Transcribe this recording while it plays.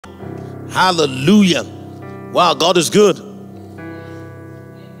Hallelujah. Wow, God is good.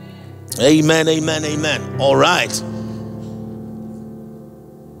 Amen, amen, amen. All right.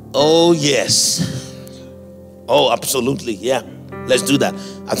 Oh, yes. Oh, absolutely. Yeah. Let's do that.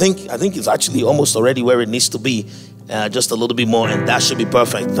 I think it's actually almost already where it needs to be. Just a little bit more, and that should be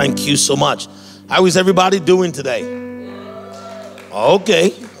perfect. Thank you so much. How is everybody doing today?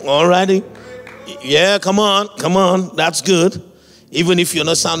 Okay. All righty. Yeah, come on. That's good. Even if you're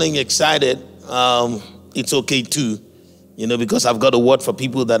not sounding excited, it's okay too. You know, because I've got a word for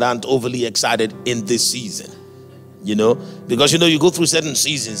people that aren't overly excited in this season. You know, because, you know, you go through certain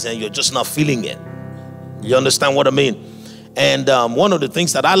seasons and you're just not feeling it. You understand what I mean? And one of the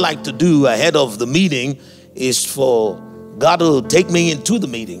things that I like to do ahead of the meeting is for God to take me into the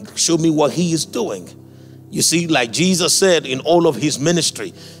meeting, show me what he is doing. You see, like Jesus said in all of his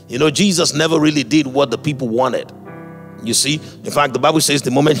ministry, you know, Jesus never really did what the people wanted. You see, in fact, the Bible says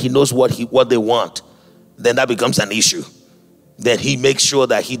the moment he knows what they want, then that becomes an issue. Then he makes sure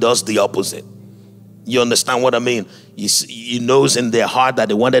that he does the opposite. You understand what I mean? He knows in their heart that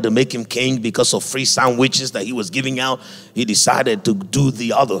they wanted to make him king because of free sandwiches that he was giving out. He decided to go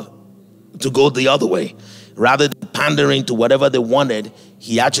the other way. Rather than pandering to whatever they wanted,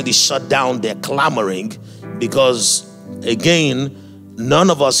 he actually shut down their clamoring because, again, none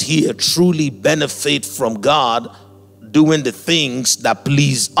of us here truly benefit from God doing the things that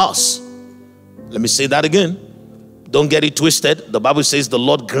please us. Let me say that again. Don't get it twisted. The Bible says the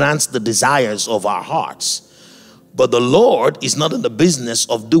Lord grants the desires of our hearts. But the Lord is not in the business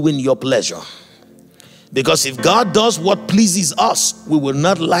of doing your pleasure. Because if God does what pleases us, we will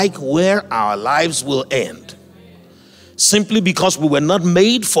not like where our lives will end. Simply because we were not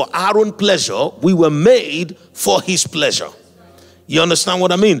made for our own pleasure, we were made for his pleasure. You understand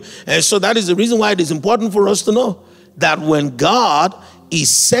what I mean? And so that is the reason why it is important for us to know that when God is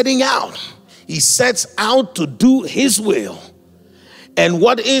setting out, he sets out to do his will. And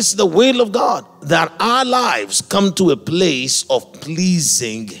what is the will of God? That our lives come to a place of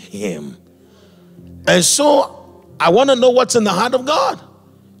pleasing him. And so I want to know what's in the heart of God.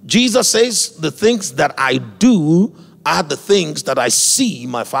 Jesus says the things that I do are the things that I see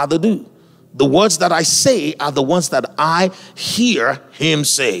my Father do. The words that I say are the ones that I hear him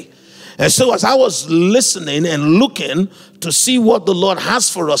say. And so as I was listening and looking to see what the Lord has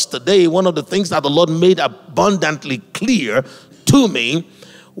for us today, one of the things that the Lord made abundantly clear to me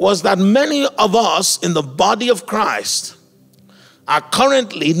was that many of us in the body of Christ are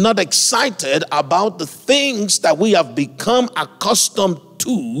currently not excited about the things that we have become accustomed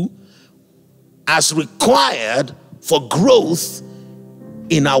to as required for growth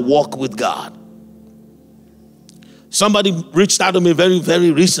in our walk with God. Somebody reached out to me very,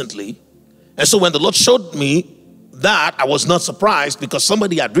 very recently. And so when the Lord showed me that, I was not surprised because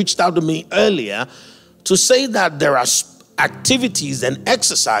somebody had reached out to me earlier to say that there are activities and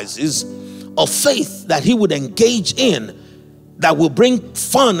exercises of faith that he would engage in that will bring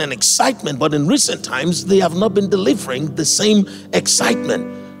fun and excitement. But in recent times, they have not been delivering the same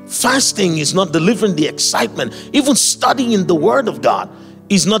excitement. Fasting is not delivering the excitement. Even studying the Word of God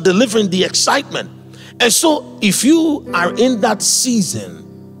is not delivering the excitement. And so if you are in that season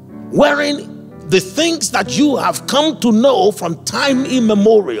wherein the things that you have come to know from time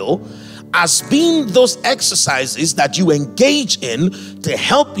immemorial as being those exercises that you engage in to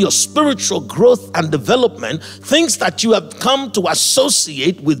help your spiritual growth and development, things that you have come to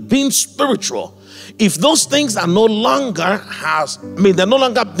associate with being spiritual, if those things are no longer they're no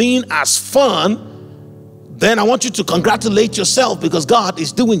longer being as fun, then I want you to congratulate yourself because God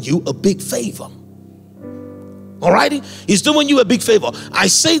is doing you a big favor. Alrighty? He's doing you a big favor. I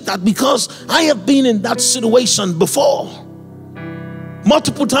say that because I have been in that situation before.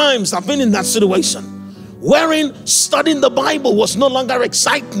 Multiple times I've been in that situation wherein studying the Bible was no longer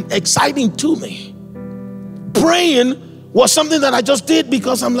exciting to me. Praying was something that I just did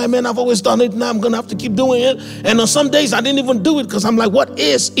because I'm like, man, I've always done it. Now I'm going to have to keep doing it. And on some days I didn't even do it because I'm like, what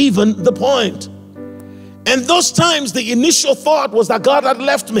is even the point? And those times the initial thought was that God had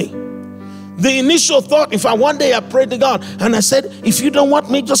left me. The initial thought, one day I prayed to God and I said, if you don't want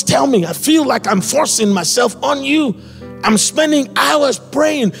me, just tell me. I feel like I'm forcing myself on you. I'm spending hours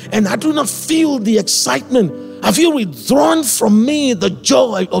praying and I do not feel the excitement. I feel withdrawn from me the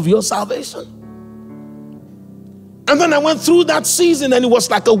joy of your salvation. And then I went through that season and it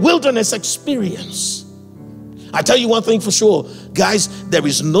was like a wilderness experience. I tell you one thing for sure, guys, there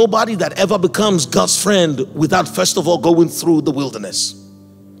is nobody that ever becomes God's friend without first of all going through the wilderness.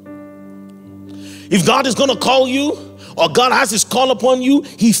 If God is going to call you or God has his call upon you,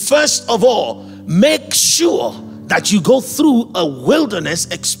 he first of all makes sure that you go through a wilderness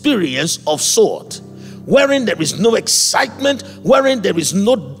experience of sort, wherein there is no excitement, wherein there is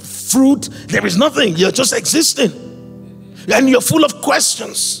no fruit, there is nothing. You're just existing, and you're full of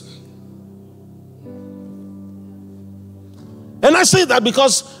questions. And I say that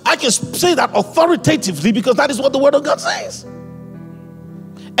because I can say that authoritatively, because that is what the Word of God says.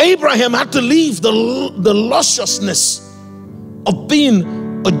 Abraham had to leave the lusciousness of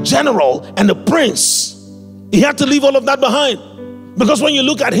being a general and a prince. He had to leave all of that behind. Because when you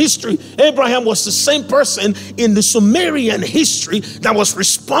look at history, Abraham was the same person in the Sumerian history that was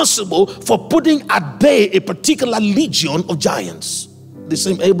responsible for putting at bay a particular legion of giants. The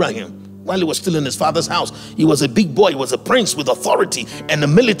same Abraham. While he was still in his father's house, he was a big boy, he was a prince with authority and a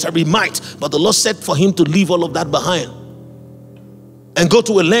military might. But the Lord said for him to leave all of that behind and go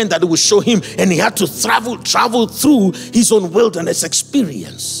to a land that it would show him, and he had to travel through his own wilderness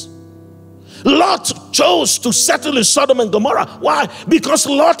experience. Lot chose to settle in Sodom and Gomorrah. Why? Because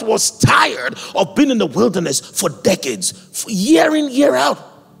Lot was tired of being in the wilderness for decades, for year in, year out.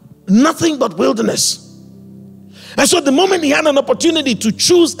 Nothing but wilderness. And so the moment he had an opportunity to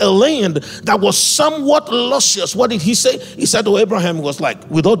choose a land that was somewhat luscious, what did he say? He said to Abraham, he was like,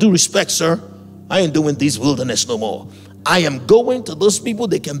 with all due respect, sir, I ain't doing this wilderness no more. I am going to those people.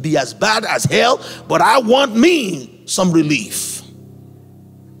 They can be as bad as hell, but I want me some relief.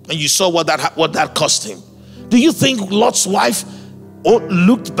 And you saw what that cost him. Do you think Lot's wife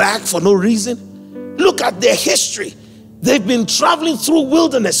looked back for no reason? Look at their history. They've been traveling through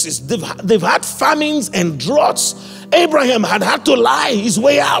wildernesses. They've had famines and droughts. Abraham had to lie his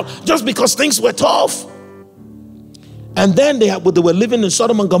way out just because things were tough. And then they were living in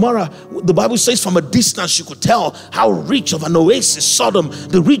Sodom and Gomorrah. The Bible says from a distance you could tell how rich of an oasis Sodom,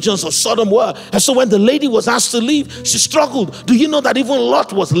 the regions of Sodom were. And so when the lady was asked to leave, she struggled. Do you know that even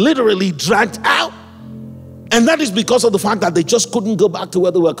Lot was literally dragged out? And that is because of the fact that they just couldn't go back to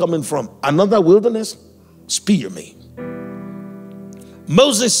where they were coming from. Another wilderness? Spear me.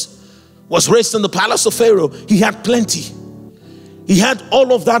 Moses was raised in the palace of Pharaoh. He had plenty. He had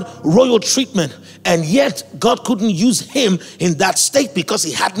all of that royal treatment. And yet God couldn't use him in that state because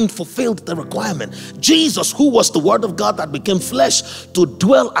he hadn't fulfilled the requirement. Jesus, who was the Word of God that became flesh to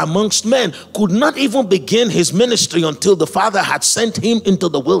dwell amongst men, could not even begin his ministry until the Father had sent him into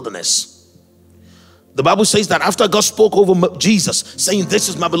the wilderness. The Bible says that after God spoke over Jesus, saying, this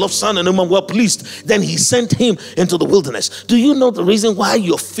is my beloved Son and whom I'm well pleased, then he sent him into the wilderness. Do you know the reason why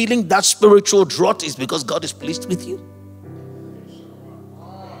you're feeling that spiritual drought is because God is pleased with you?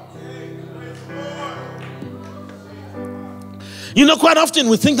 You know, quite often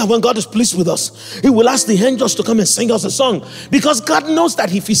we think that when God is pleased with us, he will ask the angels to come and sing us a song. Because God knows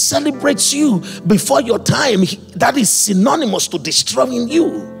that if he celebrates you before your time, that is synonymous to destroying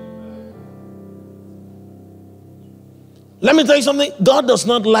you. Let me tell you something. God does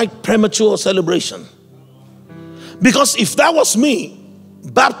not like premature celebration. Because if that was me,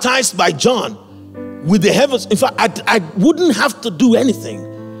 baptized by John with the heavens, in fact, I wouldn't have to do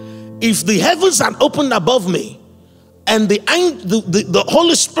anything. If the heavens had opened above me and the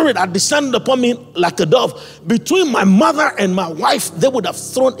Holy Spirit had descended upon me like a dove, between my mother and my wife, they would have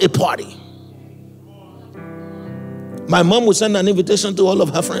thrown a party. My mom would send an invitation to all of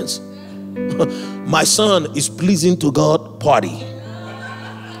her friends. My son is pleasing to God, party.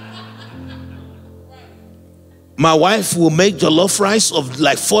 My wife will make jollof rice of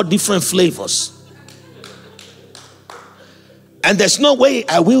like 4 different flavors. And there's no way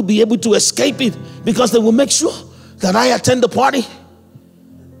I will be able to escape it because they will make sure that I attend the party.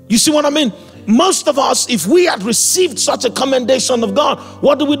 You see what I mean? Most of us, if we had received such a commendation of God,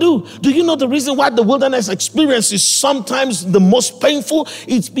 what do we do? Do you know the reason why the wilderness experience is sometimes the most painful?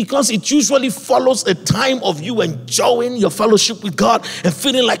 It's because it usually follows a time of you enjoying your fellowship with God and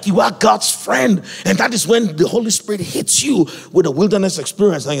feeling like you are God's friend. And that is when the Holy Spirit hits you with a wilderness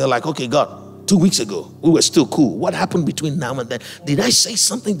experience and you're like, okay, God, 2 weeks ago, we were still cool. What happened between now and then? Did I say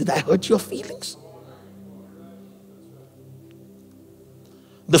something? Did I hurt your feelings?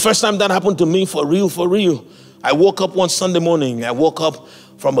 The first time that happened to me, for real, I woke up one Sunday morning. I woke up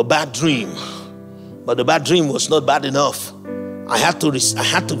from a bad dream. But the bad dream was not bad enough. I had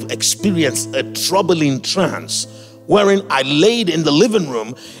to experience a troubling trance wherein I laid in the living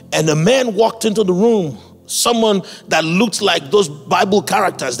room and a man walked into the room. Someone that looked like those Bible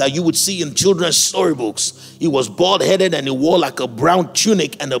characters that you would see in children's storybooks. He was bald-headed and he wore like a brown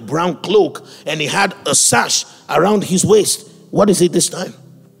tunic and a brown cloak. And he had a sash around his waist. What is it this time?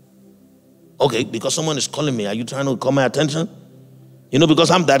 Okay, because someone is calling me. Are you trying to call my attention? You know, because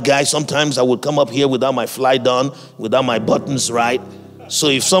I'm that guy. Sometimes I would come up here without my fly done, without my buttons right. So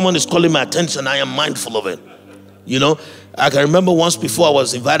if someone is calling my attention, I am mindful of it. You know, I can remember once before I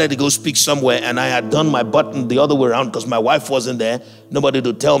was invited to go speak somewhere, and I had done my button the other way around because my wife wasn't there. Nobody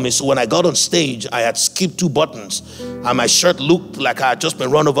to tell me. So when I got on stage, I had skipped 2 buttons, and my shirt looked like I had just been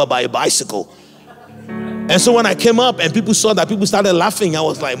run over by a bicycle. And so when I came up and people saw that, people started laughing. I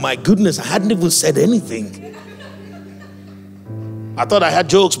was like, my goodness, I hadn't even said anything. I thought I had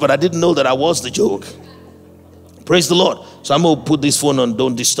jokes, but I didn't know that I was the joke. Praise the Lord. So I'm going to put this phone on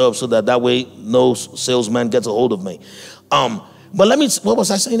don't disturb so that way no salesman gets a hold of me. But what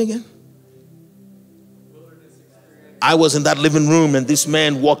was I saying again? I was in that living room and this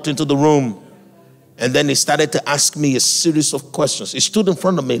man walked into the room and then he started to ask me a series of questions. He stood in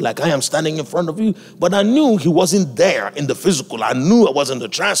front of me like I am standing in front of you, but I knew he wasn't there in the physical. I knew I was in the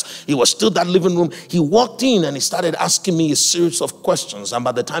trance. He was still that living room. He walked in and he started asking me a series of questions. And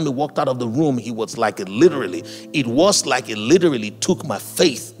by the time he walked out of the room, it was like it literally took my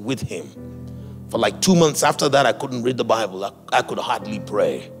faith with him. For like 2 months after that, I couldn't read the Bible. I could hardly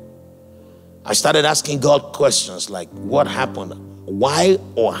pray. I started asking God questions like, what happened? Why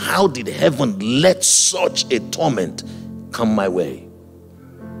or how did heaven let such a torment come my way?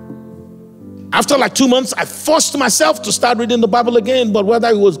 After like 2 months, I forced myself to start reading the Bible again, but whether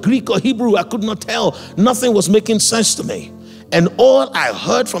it was Greek or Hebrew, I could not tell. Nothing was making sense to me. And all I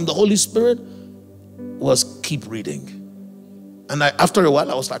heard from the Holy Spirit was keep reading. And after a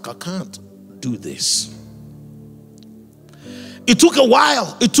while, I was like, I can't do this. It took a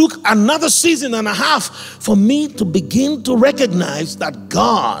while. It took another season and a half for me to begin to recognize that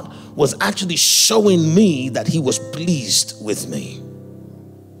God was actually showing me that he was pleased with me.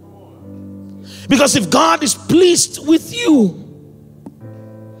 Because if God is pleased with you,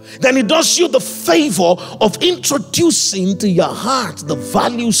 then he does you the favor of introducing to your heart the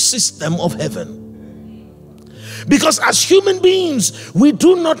value system of heaven. Because as human beings, we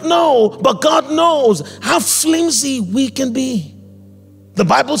do not know, but God knows how flimsy we can be. The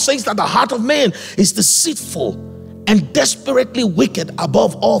Bible says that the heart of man is deceitful and desperately wicked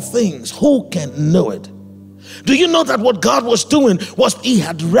above all things. Who can know it? Do you know that what God was doing was he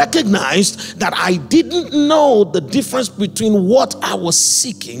had recognized that I didn't know the difference between what I was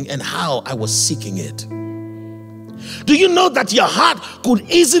seeking and how I was seeking it? Do you know that your heart could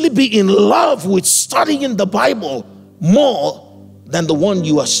easily be in love with studying the Bible more than the one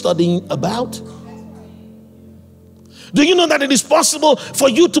you are studying about? Do you know that it is possible for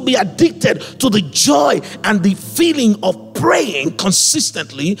you to be addicted to the joy and the feeling of praying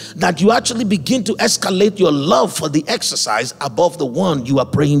consistently, that you actually begin to escalate your love for the exercise above the one you are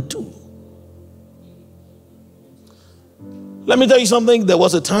praying to? Let me tell you something. There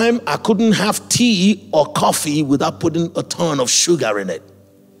was a time I couldn't have tea or coffee without putting a ton of sugar in it.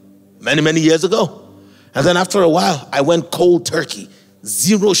 Many years ago. And then after a while, I went cold turkey,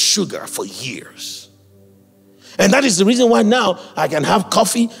 0 sugar for years. And that is the reason why now I can have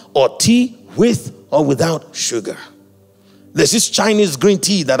coffee or tea with or without sugar. There's this Chinese green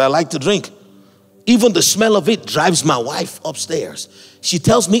tea that I like to drink. Even the smell of it drives my wife upstairs. She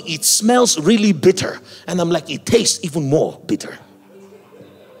tells me it smells really bitter. And I'm like, it tastes even more bitter.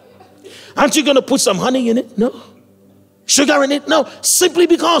 Aren't you going to put some honey in it? No. Sugar in it? No. Simply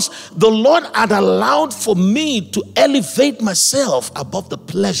because the Lord had allowed for me to elevate myself above the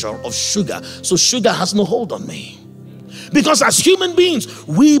pleasure of sugar. So sugar has no hold on me. Because as human beings,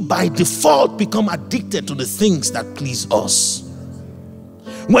 we by default become addicted to the things that please us.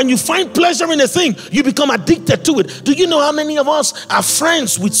 When you find pleasure in a thing, you become addicted to it. Do you know how many of us are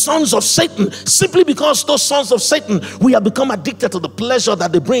friends with sons of Satan? Simply because those sons of Satan, we have become addicted to the pleasure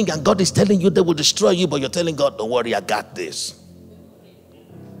that they bring, and God is telling you they will destroy you, but you're telling God, don't worry, I got this.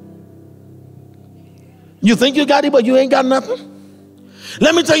 You think you got it, but you ain't got nothing?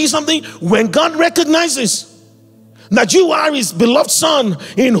 Let me tell you something. When God recognizes that you are his beloved son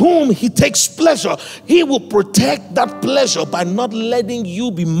in whom he takes pleasure, he will protect that pleasure by not letting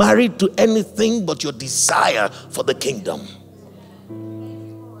you be married to anything but your desire for the kingdom.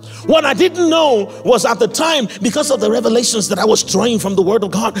 What I didn't know was at the time, because of the revelations that I was drawing from the word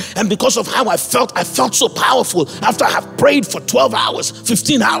of God, and because of how I felt so powerful. After I have prayed for 12 hours,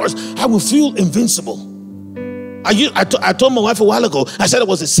 15 hours, I will feel invincible. I told my wife a while ago, I said it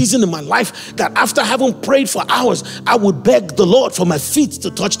was a season in my life that after having prayed for hours, I would beg the Lord for my feet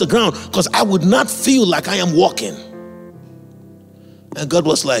to touch the ground because I would not feel like I am walking. And God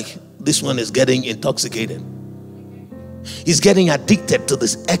was like, this one is getting intoxicated. He's getting addicted to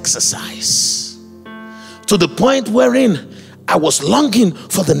this exercise, to the point wherein I was longing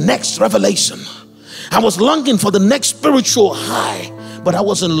for the next revelation. I was longing for the next spiritual high, but I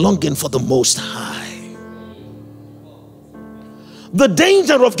wasn't longing for the most high. The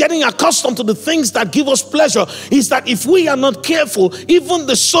danger of getting accustomed to the things that give us pleasure is that if we are not careful, even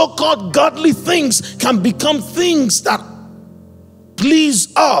the so-called godly things can become things that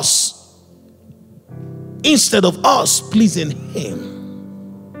please us instead of us pleasing him.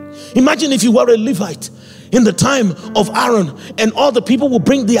 Imagine if you were a Levite in the time of Aaron and all the people would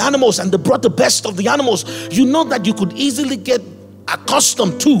bring the animals and they brought the best of the animals. You know that you could easily get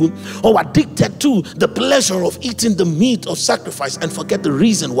accustomed to or addicted to the pleasure of eating the meat of sacrifice and forget the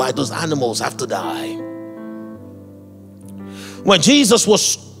reason why those animals have to die. When Jesus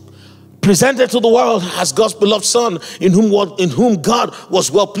was presented to the world as God's beloved son, in whom God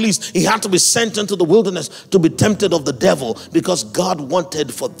was well pleased, he had to be sent into the wilderness to be tempted of the devil, because God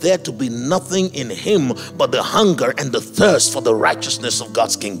wanted for there to be nothing in him but the hunger and the thirst for the righteousness of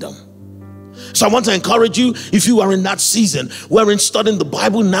God's kingdom. So I want to encourage you, if you are in that season wherein studying the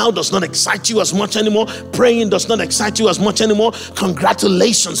Bible now does not excite you as much anymore, praying does not excite you as much anymore,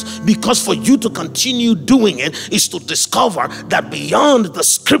 congratulations, because for you to continue doing it is to discover that beyond the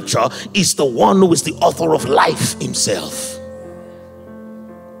scripture is the one who is the author of life himself.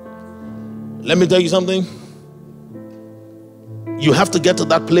 Let me tell you something. You have to get to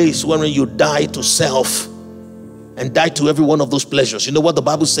that place wherein you die to self and die to every one of those pleasures. You know what the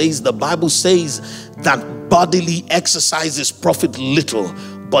Bible says? The Bible says that bodily exercises profit little,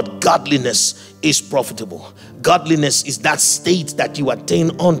 but godliness is profitable. Godliness is that state that you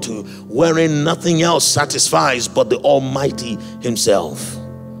attain unto wherein nothing else satisfies but the Almighty himself.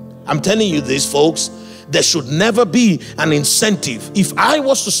 I'm telling you this, folks, there should never be an incentive. If I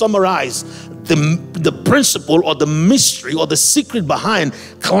was to summarize the principle or the mystery or the secret behind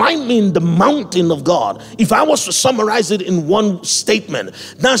climbing the mountain of God, if I was to summarize it in one statement,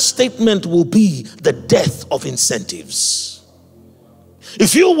 that statement will be the death of incentives.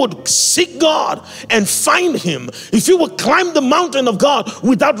 If you would seek God and find him, if you would climb the mountain of God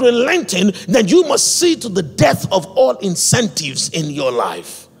without relenting, then you must see to the death of all incentives in your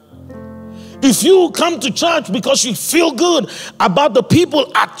life. If you come to church because you feel good about the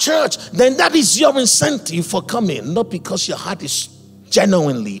people at church, then that is your incentive for coming, not because your heart is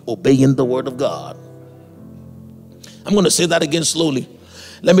genuinely obeying the word of God. I'm going to say that again slowly.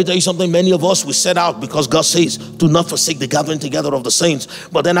 Let me tell you something. Many of us, we set out because God says, do not forsake the gathering together of the saints.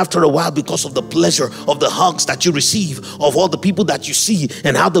 But then after a while, because of the pleasure of the hugs that you receive, of all the people that you see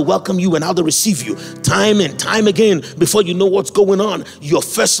and how they welcome you and how they receive you, time and time again, before you know what's going on, your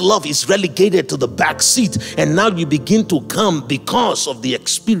first love is relegated to the back seat. And now you begin to come because of the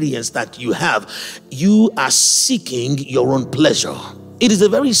experience that you have. You are seeking your own pleasure. It is a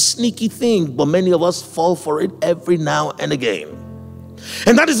very sneaky thing, but many of us fall for it every now and again.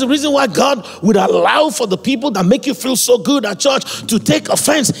 And that is the reason why God would allow for the people that make you feel so good at church to take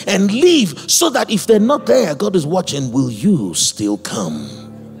offense and leave, so that if they're not there, God is watching, will you still come?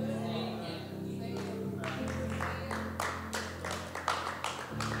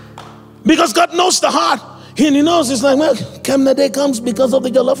 Because God knows the heart. And he knows, it's like, well, come the day comes because of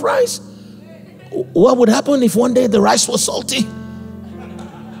the jollof rice. What would happen if one day the rice was salty?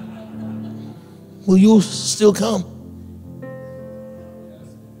 Will you still come?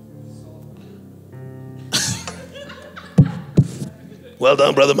 Well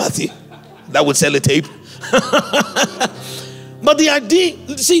done, Brother Matthew. That would sell a tape. But the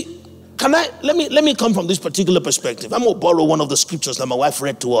idea, see, let me come from this particular perspective. I'm going to borrow one of the scriptures that my wife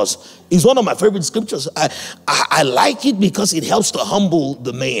read to us. It's one of my favorite scriptures. I like it because it helps to humble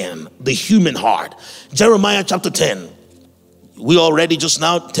the man, the human heart. Jeremiah chapter 10. We already just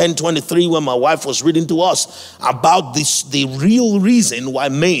now, 10:23, when my wife was reading to us about this, the real reason why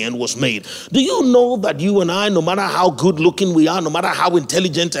man was made. Do you know that you and I, no matter how good looking we are, no matter how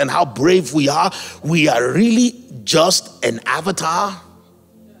intelligent and how brave we are really just an avatar?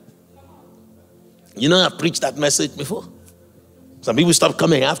 You know, I've preached that message before. Some people stopped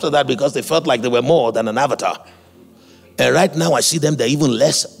coming after that because they felt like they were more than an avatar. And right now I see them, they're even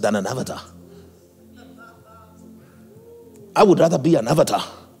less than an avatar. I would rather be an avatar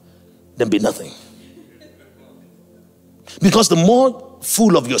than be nothing. Because the more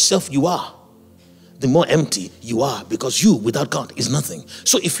full of yourself you are, the more empty you are, because you without God is nothing.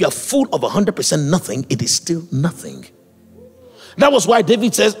 So if you are full of 100% nothing, it is still nothing. That was why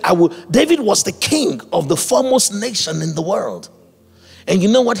David says, David was the king of the foremost nation in the world. And you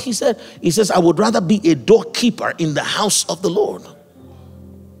know what he said? He says, I would rather be a doorkeeper in the house of the Lord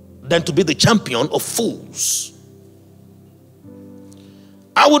than to be the champion of fools.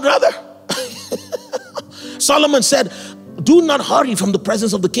 I would rather. Solomon said, do not hurry from the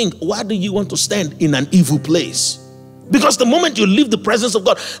presence of the king. Why do you want to stand in an evil place? Because the moment you leave the presence of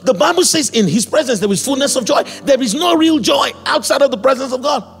God, the Bible says in his presence there is fullness of joy. There is no real joy outside of the presence of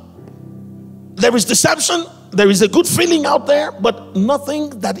God. There is deception, there is a good feeling out there, but nothing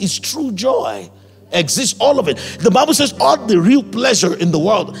that is true joy exists, all of it. The Bible says all the real pleasure in the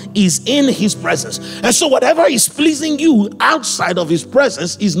world is in his presence. And so whatever is pleasing you outside of his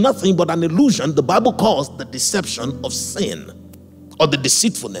presence is nothing but an illusion the Bible calls the deception of sin, or the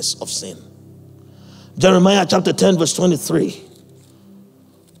deceitfulness of sin. Jeremiah chapter 10 verse 23.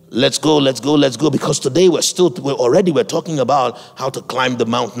 Let's go, because today we're talking about how to climb the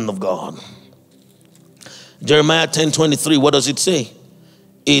mountain of God. Jeremiah 10:23, what does it say?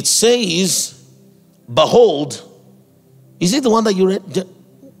 It says, behold, is it the one that you read?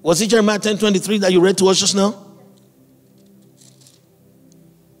 Was it Jeremiah 10:23 that you read to us just now?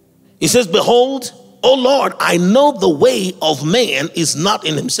 It says, behold, O Lord, I know the way of man is not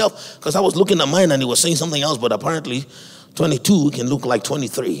in himself. Because I was looking at mine and it was saying something else, but apparently 22 can look like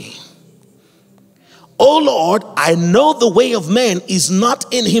 23. O Lord, I know the way of man is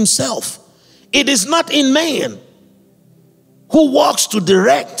not in himself. It is not in man who walks to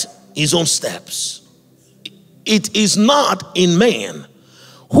direct his own steps. It is not in man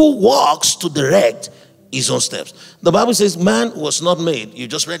who walks to direct his own steps. The Bible says man was not made, you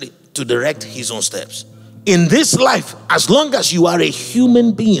just read it, to direct his own steps. In this life, as long as you are a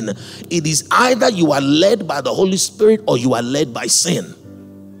human being, it is either you are led by the Holy Spirit or you are led by sin.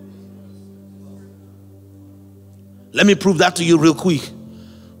 Let me prove that to you real quick.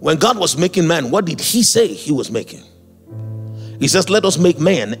 When God was making man, what did he say he was making? He says, let us make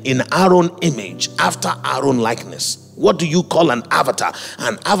man in our own image, after our own likeness. What do you call an avatar?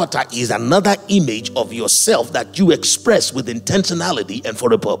 An avatar is another image of yourself that you express with intentionality and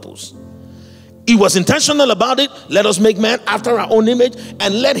for a purpose. He was intentional about it. Let us make man after our own image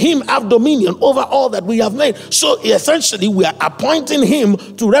and let him have dominion over all that we have made. So essentially we are appointing him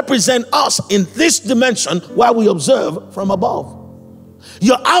to represent us in this dimension while we observe from above.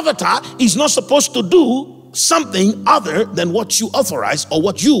 Your avatar is not supposed to do something other than what you authorize or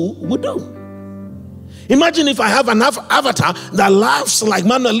what you would do. Imagine if I have an avatar that laughs like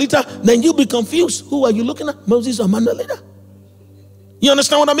Manuelita, then you'll be confused. Who are you looking at? Moses or Manuelita? You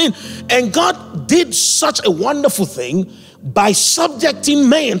understand what I mean? And God did such a wonderful thing by subjecting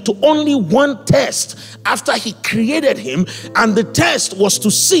man to only one test after he created him. And the test was to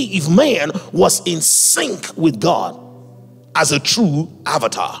see if man was in sync with God as a true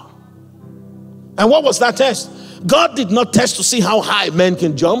avatar. And what was that test? God did not test to see how high man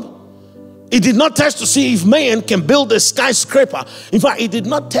can jump. He did not test to see if man can build a skyscraper. In fact, he did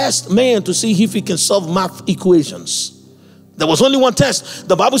not test man to see if he can solve math equations. There was only one test.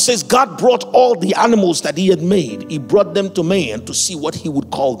 The Bible says God brought all the animals that he had made. He brought them to man to see what he would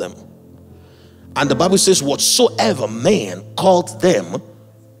call them. And the Bible says whatsoever man called them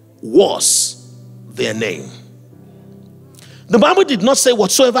was their name. The Bible did not say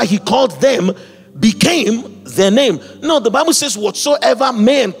whatsoever he called them became their name. No, the Bible says whatsoever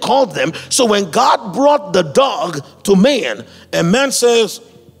man called them. So when God brought the dog to man, and man says,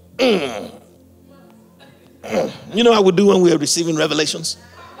 you know how we do when we are receiving revelations?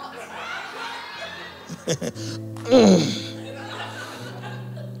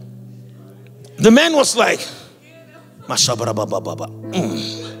 The man was like,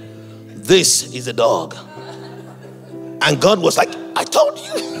 this is a dog. And God was like, I told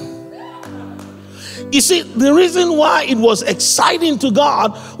you. You see, the reason why it was exciting to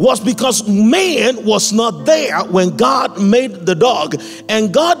God was because man was not there when God made the dog.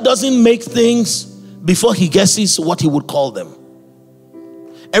 And God doesn't make things before he guesses what he would call them.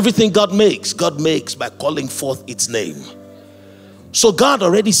 Everything God makes by calling forth its name. So God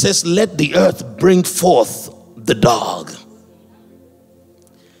already says, let the earth bring forth the dog.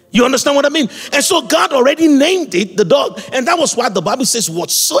 You understand what I mean? And so God already named it the dog. And that was why the Bible says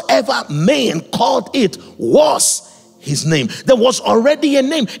whatsoever man called it was his name. There was already a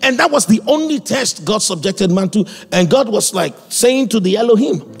name. And that was the only test God subjected man to. And God was like saying to the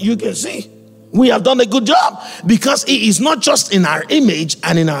Elohim, you can see, we have done a good job, because he is not just in our image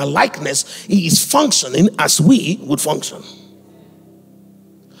and in our likeness. He is functioning as we would function.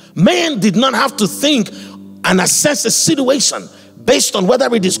 Man did not have to think and assess a situation based on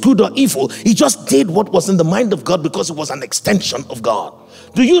whether it is good or evil. He just did what was in the mind of God because it was an extension of God.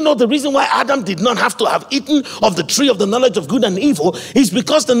 Do you know the reason why Adam did not have to have eaten of the tree of the knowledge of good and evil is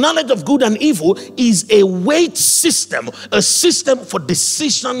because the knowledge of good and evil is a weight system, a system for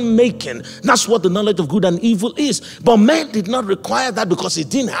decision making. That's what the knowledge of good and evil is. But man did not require that because he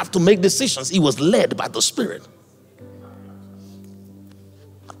didn't have to make decisions. He was led by the Spirit.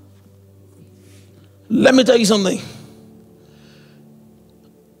 Let me tell you something.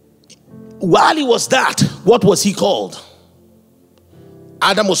 while he was that, what was he called?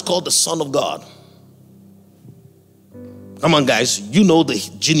 Adam was called the Son of God. Come on, guys. You know the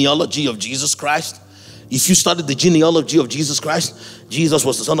genealogy of Jesus Christ. If you studied the genealogy of Jesus Christ, Jesus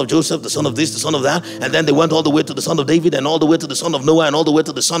was the son of Joseph, the son of this, the son of that. And then they went all the way to the son of David, and all the way to the son of Noah, and all the way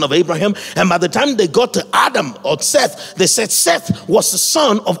to the son of Abraham. And by the time they got to Adam or Seth, they said Seth was the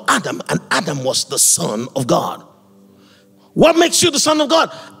son of Adam, and Adam was the son of God. What makes you the son of God?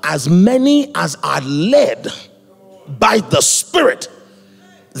 As many as are led by the Spirit,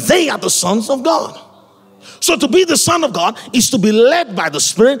 they are the sons of God. So to be the son of God is to be led by the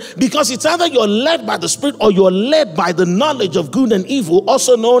Spirit, because it's either you're led by the Spirit or you're led by the knowledge of good and evil,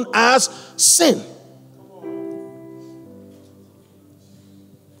 also known as sin.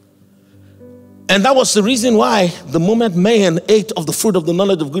 And that was the reason why the moment man ate of the fruit of the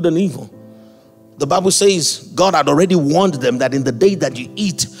knowledge of good and evil, the Bible says God had already warned them that in the day that you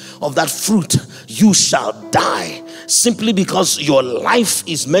eat of that fruit, you shall die. Simply because your life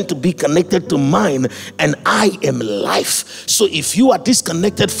is meant to be connected to mine, and I am life. So if you are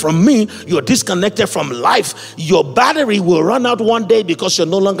disconnected from me, you're disconnected from life. Your battery will run out one day because you're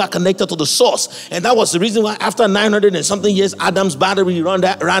no longer connected to the source. And that was the reason why after 900 and something years, Adam's battery ran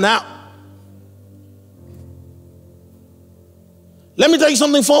out. Let me tell you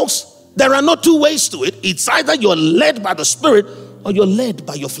something, folks. There are no two ways to it. It's either you're led by the Spirit or you're led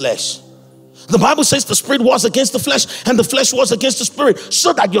by your flesh. The Bible says the Spirit was against the flesh and the flesh was against the Spirit,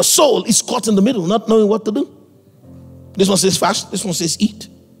 so that your soul is caught in the middle, not knowing what to do. This one says fast, this one says eat.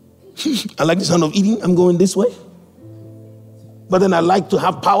 I like the sound of eating, I'm going this way. But then I like to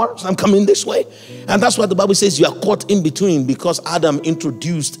have power, so I'm coming this way. And that's why the Bible says you are caught in between, because Adam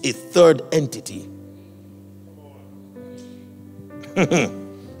introduced a third entity.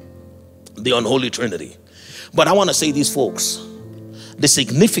 The unholy trinity. But I want to say this, folks. The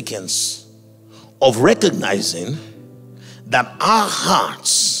significance of recognizing that our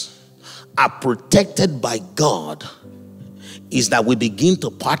hearts are protected by God is that we begin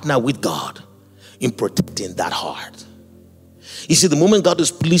to partner with God in protecting that heart. You see, the moment God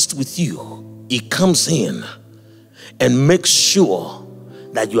is pleased with you, He comes in and makes sure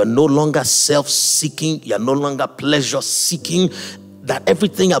that you are no longer self-seeking, you are no longer pleasure-seeking, that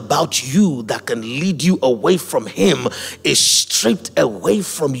everything about you that can lead you away from Him is stripped away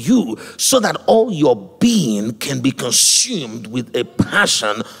from you, so that all your being can be consumed with a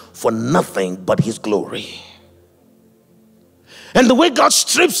passion for nothing but His glory. And the way God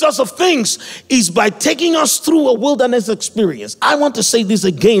strips us of things is by taking us through a wilderness experience. I want to say this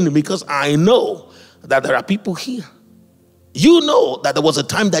again because I know that there are people here. You know that there was a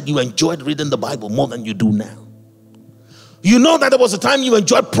time that you enjoyed reading the Bible more than you do now. You know that there was a time you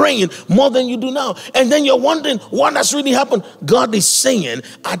enjoyed praying more than you do now. And then you're wondering what has really happened. God is saying,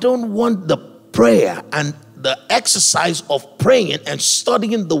 I don't want the prayer and the exercise of praying and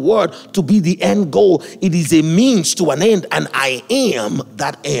studying the word to be the end goal. It is a means to an end, and I am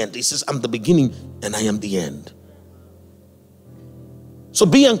that end. He says, I'm the beginning and I am the end. So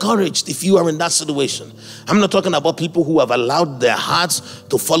be encouraged if you are in that situation. I'm not talking about people who have allowed their hearts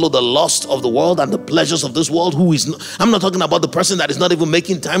to follow the lust of the world and the pleasures of this world. I'm not talking about the person that is not even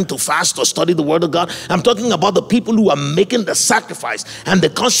making time to fast or study the word of God. I'm talking about the people who are making the sacrifice and the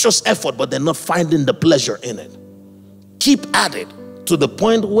conscious effort, but they're not finding the pleasure in it. Keep at it to the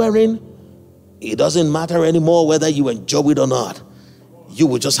point wherein it doesn't matter anymore whether you enjoy it or not. You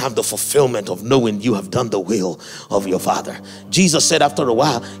will just have the fulfillment of knowing you have done the will of your Father. Jesus said after a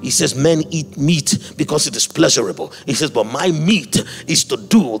while, He says, men eat meat because it is pleasurable. He says, but my meat is to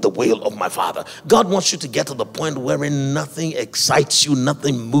do the will of my Father. God wants you to get to the point wherein nothing excites you,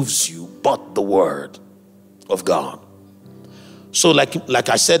 nothing moves you but the word of God. So like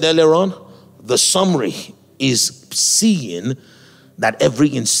I said earlier on, the summary is seeing that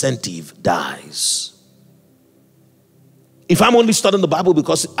every incentive dies. If I'm only studying the Bible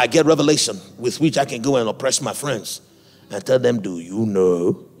because I get revelation with which I can go and oppress my friends and tell them, do you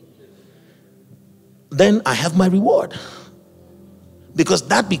know? Then I have my reward, because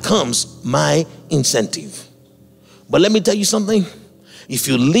that becomes my incentive. But let me tell you something. If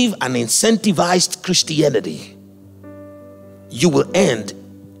you live an incentivized Christianity, you will end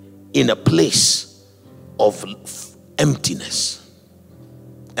in a place of emptiness.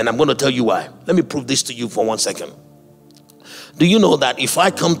 And I'm going to tell you why. Let me prove this to you for 1 second. Do you know that if I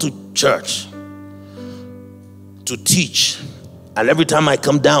come to church to teach, and every time I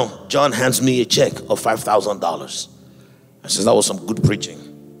come down, John hands me a check of $5,000. I says, that was some good preaching,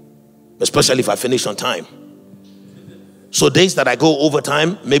 especially if I finish on time. So days that I go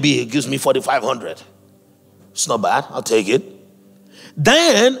overtime, maybe he gives me $4,500. It's not bad, I'll take it.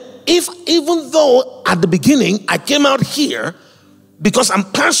 Then even though at the beginning I came out here because I'm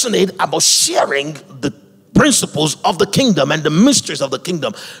passionate about sharing the principles of the kingdom and the mysteries of the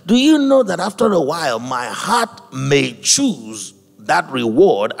kingdom, do you know that after a while my heart may choose that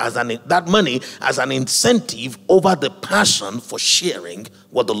reward that money as an incentive over the passion for sharing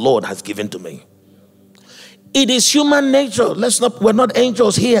what the Lord has given to me? It is human nature. We're not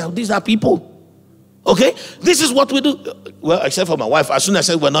angels here. These are people. Okay? This is what we do. Well, except for my wife. As soon as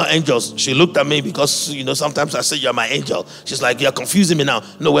I said we're not angels, she looked at me because, sometimes I say you're my angel. She's like, you're confusing me now.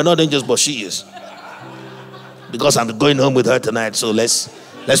 No, we're not angels, but she is. Because I'm going home with her tonight, so let's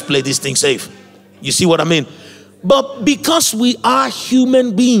play this thing safe. You see what I mean? But because we are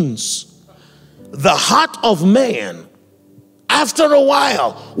human beings, the heart of man, after a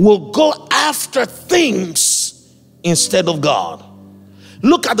while, will go after things instead of God.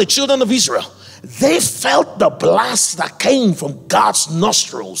 Look at the children of Israel. They felt the blast that came from God's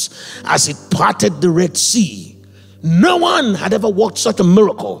nostrils as it parted the Red Sea. No one had ever worked such a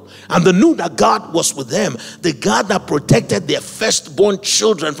miracle, and they knew that God was with them, the God that protected their firstborn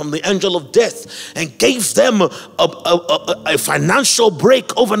children from the angel of death and gave them a financial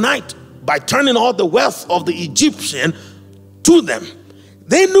break overnight by turning all the wealth of the Egyptian to them.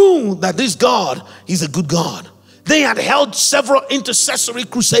 They knew that this God is a good God. They had held several intercessory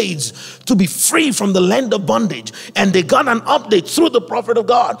crusades to be free from the land of bondage, and they got an update through the prophet of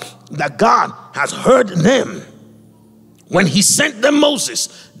God that God has heard them. When he sent them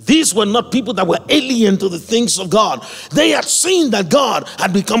Moses, these were not people that were alien to the things of God. They had seen that God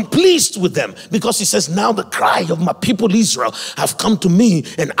had become pleased with them, because he says, now the cry of my people Israel have come to me,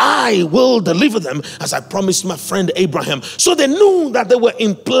 and I will deliver them as I promised my friend Abraham. So they knew that they were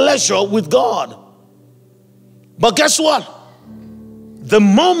in pleasure with God. But guess what? The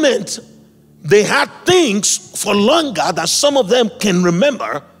moment they had things for longer that some of them can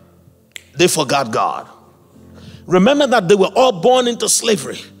remember, they forgot God. Remember that they were all born into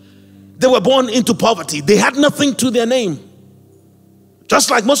slavery. They were born into poverty. They had nothing to their name.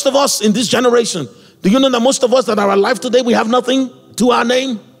 Just like most of us in this generation. Do you know that most of us that are alive today, we have nothing to our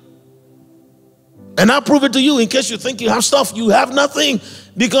name? And I'll prove it to you in case you think you have stuff. You have nothing.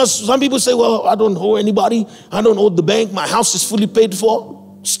 Because some people say, well, I don't owe anybody. I don't owe the bank. My house is fully paid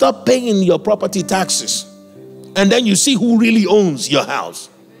for. Stop paying your property taxes. And then you see who really owns your house.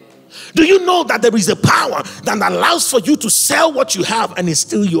 Do you know that there is a power that allows for you to sell what you have and it's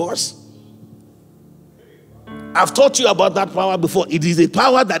still yours? I've taught you about that power before. It is a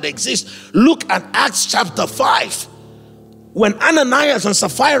power that exists. Look at Acts chapter 5. When Ananias and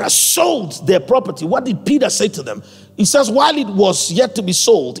Sapphira sold their property, what did Peter say to them? He says, while it was yet to be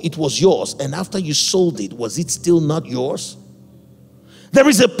sold, it was yours. And after you sold it, was it still not yours? There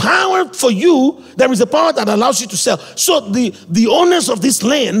is a power for you. There is a power that allows you to sell. So the owners of this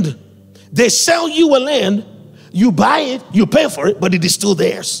land, they sell you a land, you buy it, you pay for it, but it is still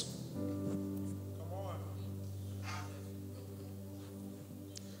theirs.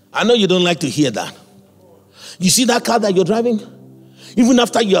 I know you don't like to hear that. You see that car that you're driving? Even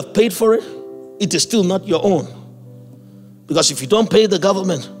after you have paid for it, it is still not your own. Because if you don't pay the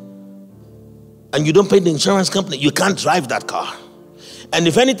government and you don't pay the insurance company, you can't drive that car. And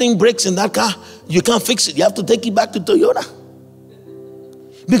if anything breaks in that car, you can't fix it. You have to take it back to Toyota.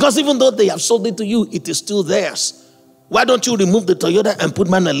 Because even though they have sold it to you, it is still theirs. Why don't you remove the Toyota and put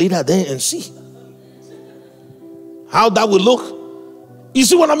Manalita there and see how that will look? You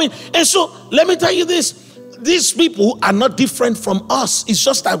see what I mean? And so, let me tell you this. These people are not different from us. It's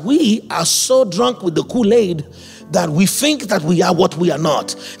just that we are so drunk with the Kool-Aid that we think that we are what we are not.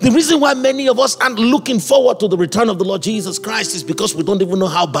 The reason why many of us aren't looking forward to the return of the Lord Jesus Christ is because we don't even know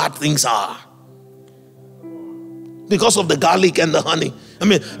how bad things are. Because of the garlic and the honey.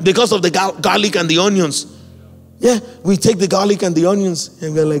 Because of the garlic and the onions. Yeah, we take the garlic and the onions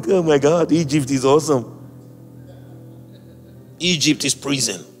and we're like, oh my God, Egypt is awesome. Egypt is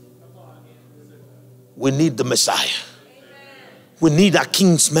prison. We need the Messiah. We need our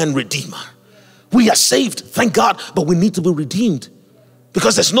kinsman redeemer. We are saved, thank God, but we need to be redeemed.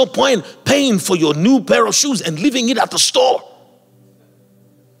 Because there's no point paying for your new pair of shoes and leaving it at the store.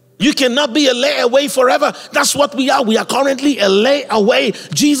 You cannot be a layaway forever. That's what we are. We are currently a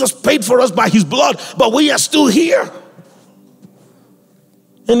layaway. Jesus paid for us by his blood, but we are still here.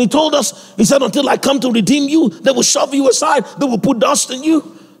 And he told us, he said, until I come to redeem you, they will shove you aside. They will put dust in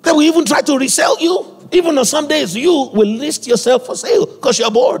you. They will even try to resell you. Even on some days, you will list yourself for sale because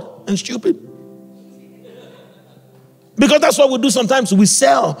you're bored and stupid. Because that's what we do sometimes. We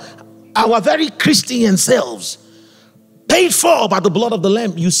sell our very Christian selves. Paid for by the blood of the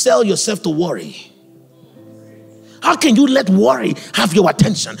Lamb. You sell yourself to worry. How can you let worry have your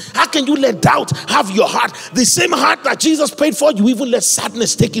attention? How can you let doubt have your heart? The same heart that Jesus paid for, you even let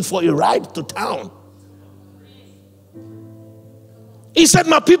sadness take it for a ride to town. He said,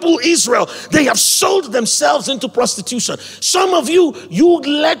 my people Israel, they have sold themselves into prostitution. Some of you, you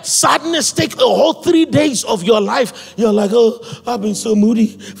let sadness take a whole 3 days of your life. You're like, oh, I've been so moody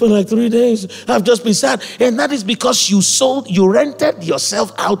for like 3 days. I've just been sad. And that is because you rented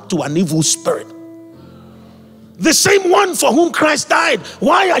yourself out to an evil spirit. The same one for whom Christ died.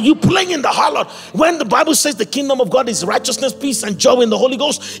 Why are you playing in the harlot when the Bible says the kingdom of God is righteousness, peace, and joy in the Holy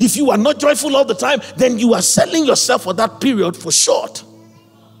Ghost? If you are not joyful all the time, then you are selling yourself for that period for short,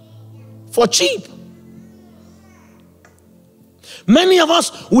 for cheap. Many of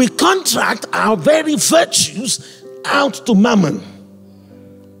us, we contract our very virtues out to mammon.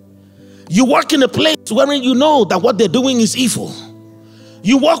 You work in a place wherein you know that what they're doing is evil.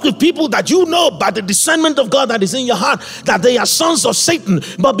 You walk with people that you know by the discernment of God that is in your heart that they are sons of Satan.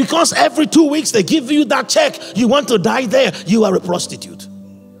 But because every 2 weeks they give you that check, you want to die there, you are a prostitute.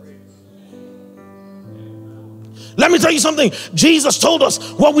 Let me tell you something. Jesus told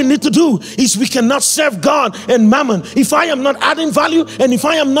us what we need to do is we cannot serve God and mammon. If I am not adding value and if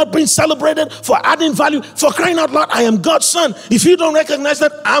I am not being celebrated for adding value, for crying out loud, I am God's son. If you don't recognize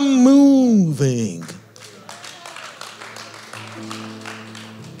that, I'm moving.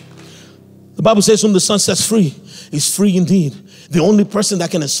 The Bible says whom the Son sets free is free indeed. The only person that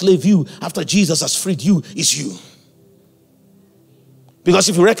can enslave you after Jesus has freed you is you. Because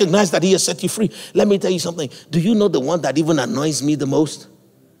if you recognize that he has set you free, let me tell you something. Do you know the one that even annoys me the most?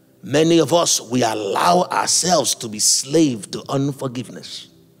 Many of us, we allow ourselves to be slave to unforgiveness.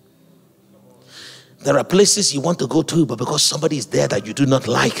 There are places you want to go to, but because somebody is there that you do not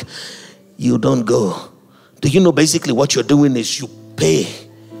like, you don't go. Do you know basically what you're doing is you pay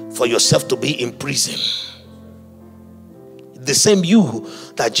for yourself to be in prison? The same you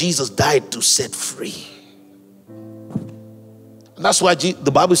that Jesus died to set free. And that's why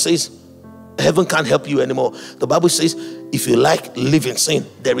the Bible says heaven can't help you anymore. The Bible says if you like live in sin,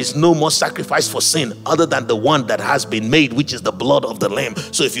 there is no more sacrifice for sin other than the one that has been made, which is the blood of the Lamb.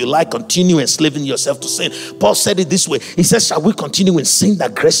 So if you like, continue enslaving yourself to sin. Paul said it this way. He says, shall we continue in sin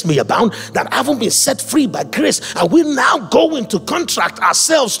that grace may abound? That having been set free by grace, are we now going to contract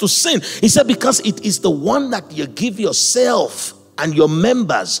ourselves to sin? He said, because it is the one that you give yourself and your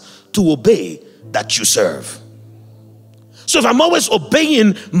members to obey that you serve. So if I'm always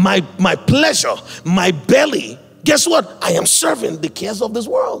obeying my pleasure, my belly, guess what? I am serving the cares of this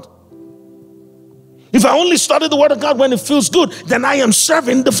world. If I only study the word of God when it feels good, then I am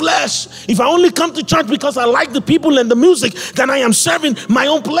serving the flesh. If I only come to church because I like the people and the music, then I am serving my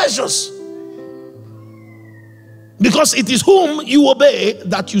own pleasures. Because it is whom you obey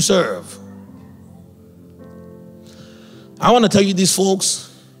that you serve. I want to tell you this, folks.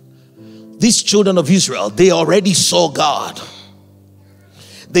 These children of Israel, they already saw God.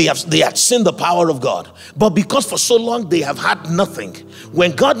 They had seen the power of God. But because for so long they have had nothing,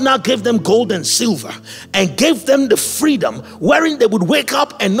 when God now gave them gold and silver and gave them the freedom wherein they would wake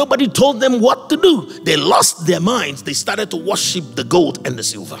up and nobody told them what to do, they lost their minds. They started to worship the gold and the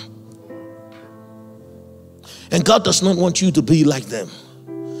silver. And God does not want you to be like them.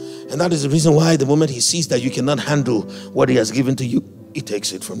 And that is the reason why the moment he sees that you cannot handle what he has given to you, he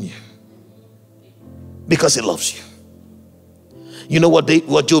takes it from you. Because he loves you. You know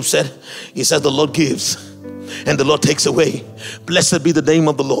what Job said? He said the Lord gives and the Lord takes away. Blessed be the name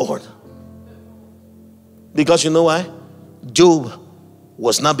of the Lord. Because you know why? Job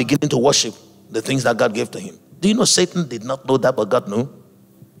was now beginning to worship the things that God gave to him. Do you know Satan did not know that, but God knew?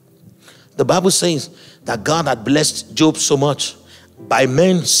 The Bible says that God had blessed Job so much. By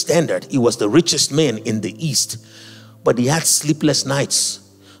men's standard, he was the richest man in the East. But he had sleepless nights.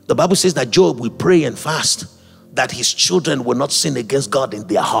 The Bible says that Job will pray and fast that his children will not sin against God in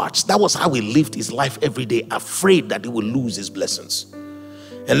their hearts. That was how he lived his life every day, afraid that he would lose his blessings.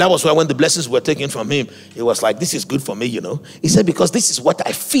 And that was why when the blessings were taken from him, he was like, this is good for me, you know. He said, because this is what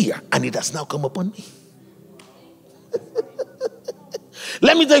I fear and it has now come upon me.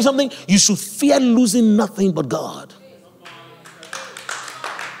 Let me tell you something. You should fear losing nothing but God.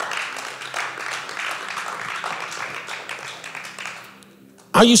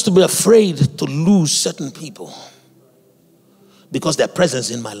 I used to be afraid to lose certain people because their presence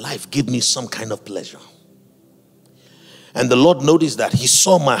in my life gave me some kind of pleasure. And the Lord noticed that. He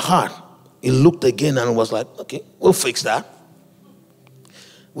saw my heart. He looked again and was like, okay, we'll fix that.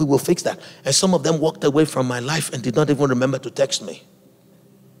 We will fix that. And some of them walked away from my life and did not even remember to text me.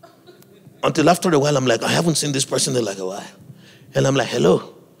 Until after a while, I'm like, I haven't seen this person in like a while. And I'm like,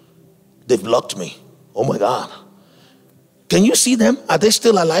 hello. They've blocked me. Oh my God. can you see them? Are they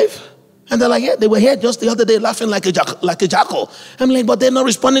still alive? And they're like, yeah, they were here just the other day laughing like a jackal. I'm like, but they're not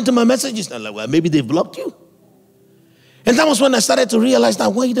responding to my messages. And I'm like, well, maybe they blocked you. And that was when I started to realize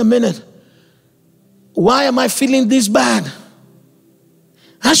that, wait a minute. Why am I feeling this bad?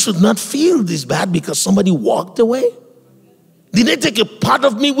 I should not feel this bad because somebody walked away. Did they take a part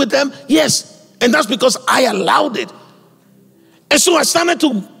of me with them? Yes. And that's because I allowed it. And so I started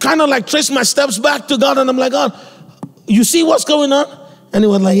to kind of like trace my steps back to God. And I'm like, God, you see what's going on? And he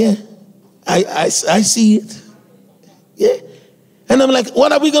was like, yeah, I see it. Yeah. And I'm like,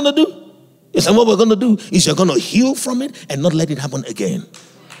 what are we going to do? He said, what we're going to do is you're going to heal from it and not let it happen again.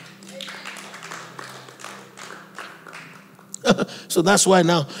 So that's why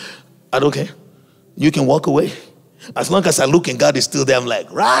now I don't care. You can walk away. As long as I look and God is still there, I'm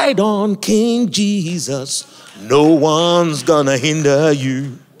like, right on, King Jesus. No one's gonna hinder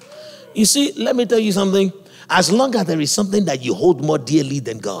you. You see, let me tell you something. As long as there is something that you hold more dearly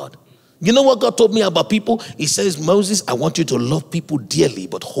than God. You know what God told me about people? He says, Moses, I want you to love people dearly,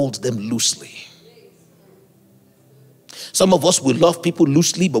 but hold them loosely. Some of us will love people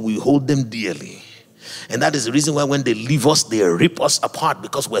loosely, but we hold them dearly. And that is the reason why when they leave us, they rip us apart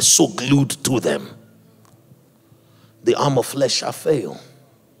because we're so glued to them. The arm of flesh shall fail.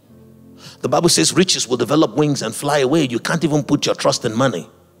 The Bible says riches will develop wings and fly away. You can't even put your trust in money.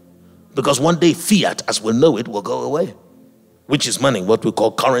 Because one day fiat, as we know it, will go away. Which is money, what we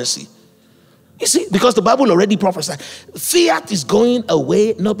call currency. You see, because the Bible already prophesied. Fiat is going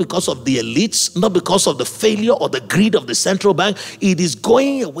away not because of the elites, not because of the failure or the greed of the central bank. It is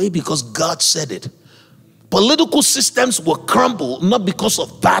going away because God said it. Political systems will crumble not because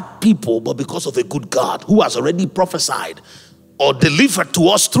of bad people, but because of a good God who has already prophesied or delivered to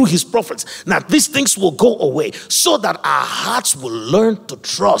us through his prophets. Now these things will go away so that our hearts will learn to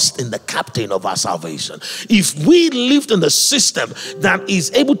trust in the captain of our salvation. If we lived in a system that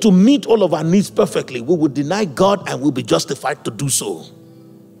is able to meet all of our needs perfectly, we would deny God and we'll be justified to do so.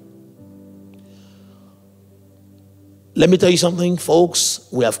 Let me tell you something, folks.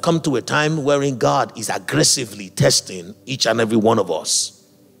 We have come to a time wherein God is aggressively testing each and every one of us.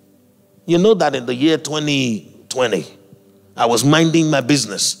 You know that in the year 2020, I was minding my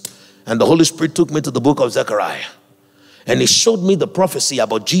business and the Holy Spirit took me to the book of Zechariah and he showed me the prophecy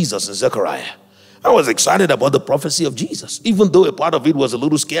about Jesus in Zechariah. I was excited about the prophecy of Jesus, even though a part of it was a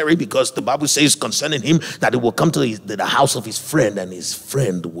little scary because the Bible says concerning him that he will come to the house of his friend and his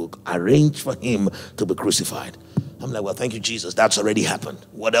friend will arrange for him to be crucified. I'm like, well, thank you, Jesus. That's already happened.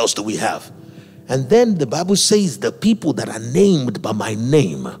 What else do we have? And then the Bible says the people that are named by my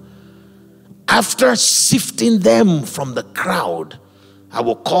name, after sifting them from the crowd, I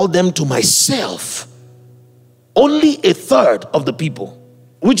will call them to myself. Only a third of the people.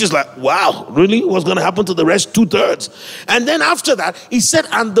 Which is like, wow, really? What's going to happen to the rest? 2/3. And then after that, he said,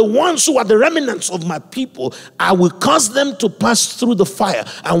 and the ones who are the remnants of my people, I will cause them to pass through the fire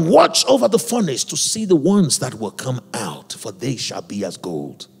and watch over the furnace to see the ones that will come out, for they shall be as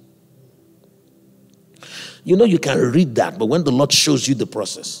gold. You know, you can read that, but when the Lord shows you the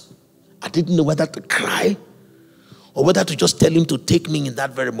process, I didn't know whether to cry or whether to just tell him to take me in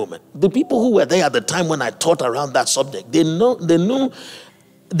that very moment. The people who were there at the time when I taught around that subject, they knew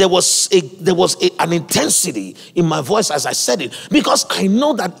there was an intensity in my voice as I said it, because I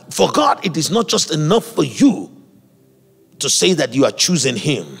know that for God, it is not just enough for you to say that you are choosing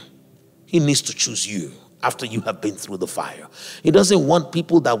him. He needs to choose you after you have been through the fire. He doesn't want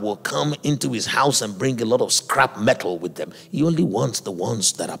people that will come into his house and bring a lot of scrap metal with them. He only wants the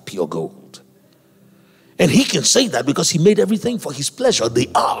ones that are pure gold. And he can say that because he made everything for his pleasure. They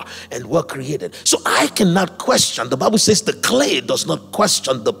are and were created. So I cannot question. The Bible says the clay does not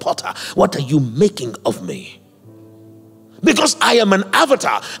question the potter. What are you making of me? Because I am an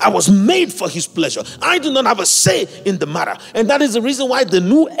avatar. I was made for his pleasure. I do not have a say in the matter. And that is the reason why the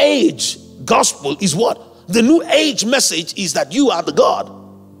new age gospel is what? The new age message is that you are the God.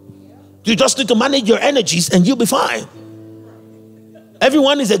 You just need to manage your energies and you'll be fine.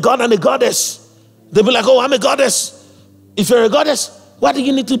 Everyone is a god and a goddess. They'll be like, oh, I'm a goddess. If you're a goddess, why do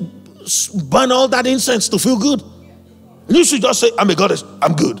you need to burn all that incense to feel good? You should just say, I'm a goddess,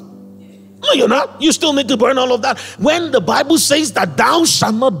 I'm good. No, you're not. You still need to burn all of that. When the Bible says that thou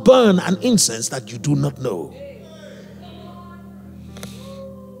shalt not burn an incense that you do not know.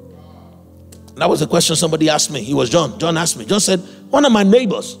 That was a question somebody asked me. It was John. John asked me. John said, one of my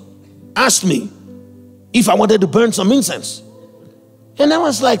neighbors asked me if I wanted to burn some incense. And I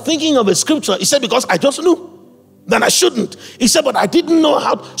was like thinking of a scripture. He said, because I just knew that I shouldn't. He said, but I didn't know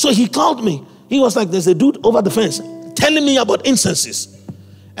how. So he called me. He was like, there's a dude over the fence telling me about incenses.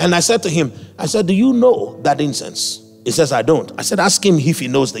 And I said to him, I said, do you know that incense He says, I don't. I said, ask him if he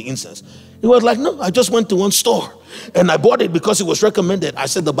knows the incense. He was like, no, I just went to one store and I bought it because it was recommended. I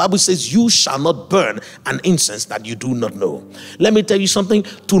said, the Bible says you shall not burn an incense that you do not know. Let me tell you something.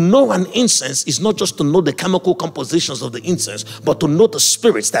 To know an incense is not just to know the chemical compositions of the incense, but to know the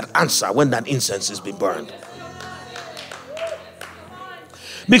spirits that answer when that incense is being burned.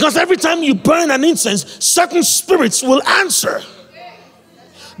 Because every time you burn an incense, certain spirits will answer.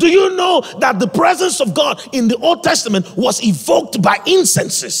 Do you know that the presence of God in the Old Testament was evoked by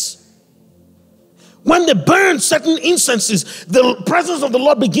incenses? When they burn certain incenses, the presence of the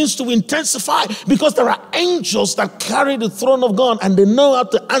Lord begins to intensify because there are angels that carry the throne of God and they know how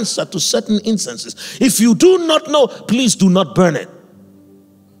to answer to certain incenses. If you do not know, please do not burn it.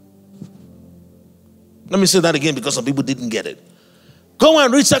 Let me say that again because some people didn't get it. Go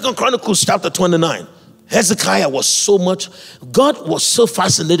and read 2 Chronicles chapter 29. Hezekiah was God was so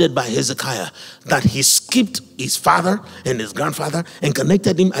fascinated by Hezekiah that he skipped his father and his grandfather and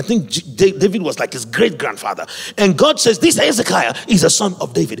connected him. I think David was like his great-grandfather. And God says, this Hezekiah is a son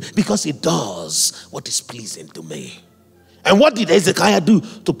of David because he does what is pleasing to me. And what did Hezekiah do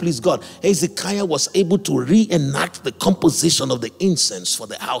to please God? Hezekiah was able to reenact the composition of the incense for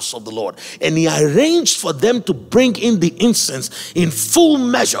the house of the Lord. And he arranged for them to bring in the incense in full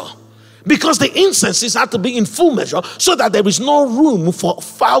measure. Because the incenses had to be in full measure so that there is no room for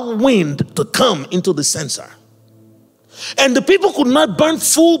foul wind to come into the censer. And the people could not burn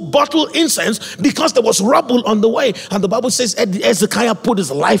full bottle incense because there was rubble on the way. And the Bible says Hezekiah put his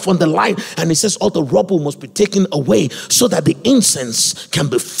life on the line. And he says all the rubble must be taken away so that the incense can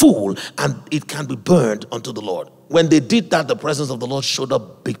be full and it can be burned unto the Lord. When they did that, the presence of the Lord showed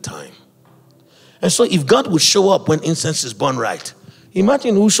up big time. And so if God would show up when incense is burned right,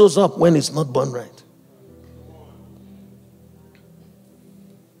 imagine who shows up when it's not burned right.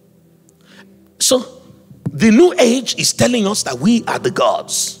 So the new age is telling us that we are the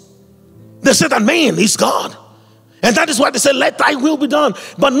gods. They said that man is God. And that is why they said, let thy will be done.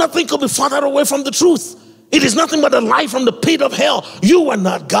 But nothing could be farther away from the truth. It is nothing but a lie from the pit of hell. You are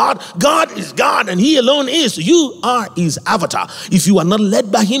not God. God is God and he alone is. You are his avatar. If you are not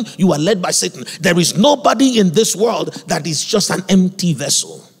led by him, you are led by Satan. There is nobody in this world that is just an empty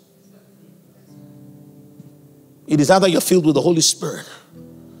vessel. It is either you're filled with the Holy Spirit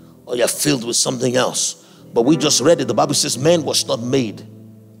or you're filled with something else. But we just read it. The Bible says man was not made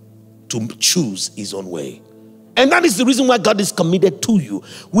to choose his own way. And that is the reason why God is committed to you.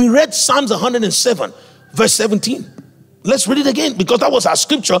 We read Psalms 107. Verse 17. Let's read it again because that was our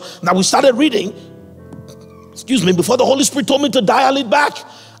scripture that we started reading. Excuse me, before the Holy Spirit told me to dial it back.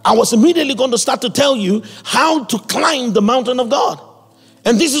 I was immediately going to start to tell you how to climb the mountain of God.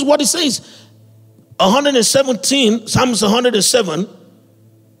 And this is what it says. 117, Psalms 107,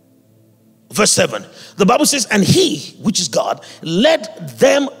 verse 7. The Bible says, and he, which is God, led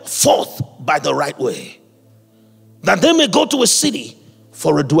them forth by the right way, that they may go to a city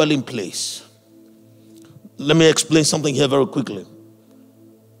for a dwelling place. Let me explain something here very quickly.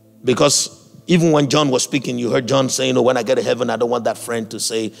 Because even when John was speaking, you heard John saying, oh, when I get to heaven, I don't want that friend to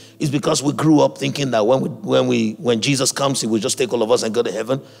say. It's because we grew up thinking that when Jesus comes, he will just take all of us and go to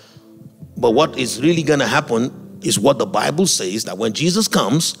heaven. But what is really going to happen is what the Bible says, that when Jesus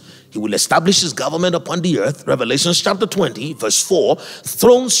comes, he will establish his government upon the earth. Revelation chapter 20, verse 4.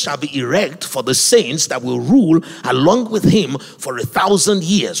 Thrones shall be erect for the saints that will rule along with him for 1,000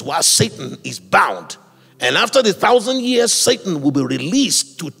 years, while Satan is bound. And after the 1,000 years, Satan will be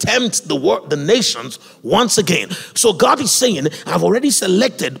released to tempt the nations once again. So God is saying, I've already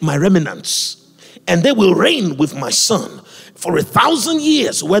selected my remnants, and they will reign with my son for 1,000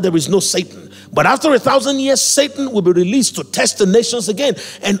 years where there is no Satan. But after 1,000 years, Satan will be released to test the nations again.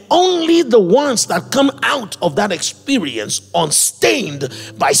 And only the ones that come out of that experience unstained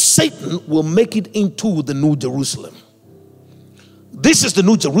by Satan will make it into the New Jerusalem. This is the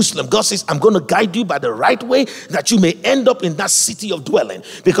New Jerusalem. God says, I'm going to guide you by the right way that you may end up in that city of dwelling.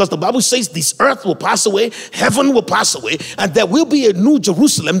 Because the Bible says this earth will pass away, heaven will pass away, and there will be a New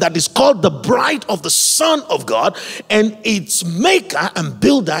Jerusalem that is called the bride of the Son of God, and its maker and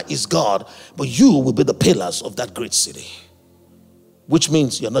builder is God. But you will be the pillars of that great city, which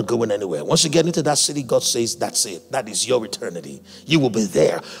means you're not going anywhere. Once you get into that city, God says, that's it. That is your eternity. You will be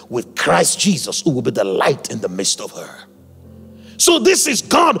there with Christ Jesus, who will be the light in the midst of her. So this is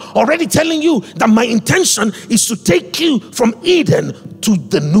God already telling you that my intention is to take you from Eden to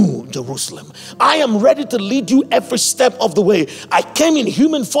the new Jerusalem. I am ready to lead you every step of the way. I came in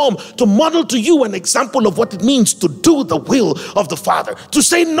human form to model to you an example of what it means to do the will of the Father, to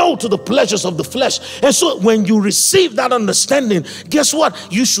say no to the pleasures of the flesh. And so when you receive that understanding, guess what?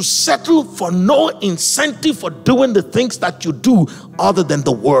 You should settle for no incentive for doing the things that you do other than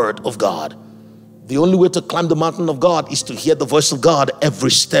the word of God. The only way to climb the mountain of God is to hear the voice of God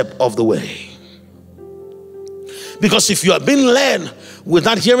every step of the way. Because if you are being led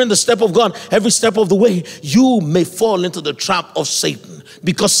without hearing the step of God every step of the way, you may fall into the trap of Satan.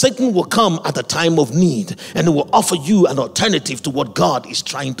 Because Satan will come at a time of need and it will offer you an alternative to what God is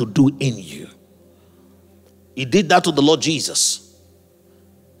trying to do in you. He did that to the Lord Jesus.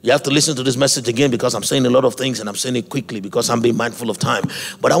 You have to listen to this message again because I'm saying a lot of things and I'm saying it quickly because I'm being mindful of time.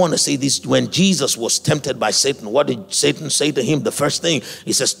 But I want to say this. When Jesus was tempted by Satan, what did Satan say to him? The first thing,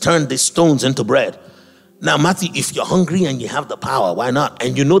 he says, turn these stones into bread. Now, Matthew, if you're hungry and you have the power, why not?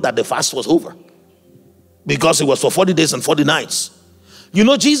 And you know that the fast was over because it was for 40 days and 40 nights. You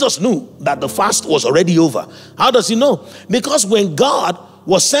know, Jesus knew that the fast was already over. How does he know? Because when God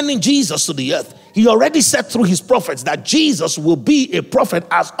was sending Jesus to the earth, he already said through his prophets that Jesus will be a prophet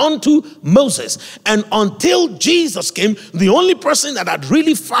as unto Moses. And until Jesus came, the only person that had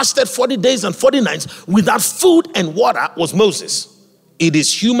really fasted 40 days and 40 nights without food and water was Moses. It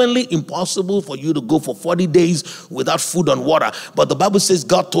is humanly impossible for you to go for 40 days without food and water. But the Bible says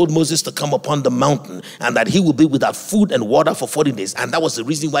God told Moses to come upon the mountain and that he will be without food and water for 40 days. And that was the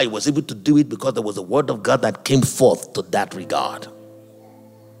reason why he was able to do it, because there was a word of God that came forth to that regard.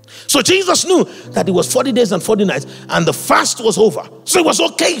 So Jesus knew that it was 40 days and 40 nights and the fast was over. So it was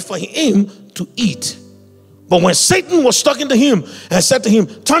okay for him to eat. But when Satan was talking to him and said to him,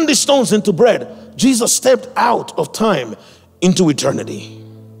 turn these stones into bread, Jesus stepped out of time into eternity.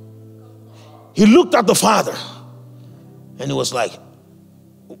 He looked at the Father and he was like,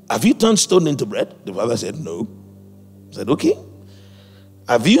 have you turned stone into bread? The Father said, no. He said, okay.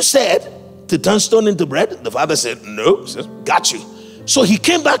 Have you said to turn stone into bread? The Father said, no. He says, got you. So he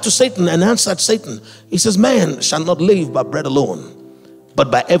came back to Satan and answered Satan. He says, man shall not live by bread alone,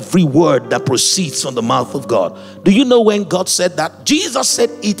 but by every word that proceeds from the mouth of God. Do you know when God said that? Jesus said,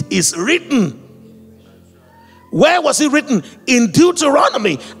 it is written. Where was it written? In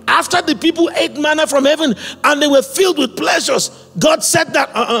Deuteronomy. After the people ate manna from heaven and they were filled with pleasures, God said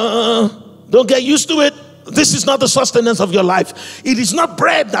that, don't get used to it. This is not the sustenance of your life. It is not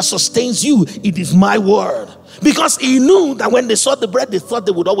bread that sustains you. It is my word. Because he knew that when they saw the bread, they thought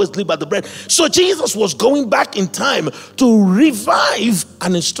they would always live by the bread. So Jesus was going back in time to revive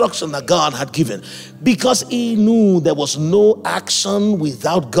an instruction that God had given. Because he knew there was no action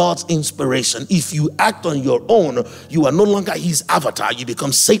without God's inspiration. If you act on your own, you are no longer his avatar. You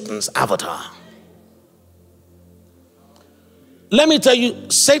become Satan's avatar. Let me tell you,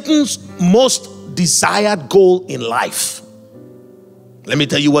 Satan's most desired goal in life. Let me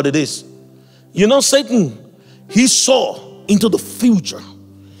tell you what it is. You know, Satan, he saw into the future.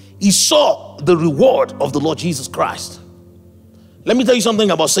 He saw the reward of the Lord Jesus Christ. Let me tell you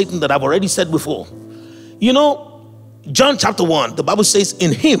something about Satan that I've already said before. You know, John chapter 1, the Bible says,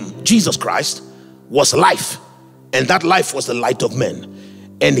 in him, Jesus Christ, was life, and that life was the light of men.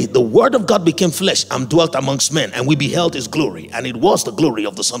 And the word of God became flesh and dwelt amongst men, and we beheld his glory, and it was the glory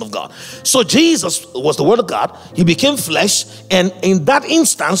of the Son of God. So Jesus was the word of God. He became flesh, and in that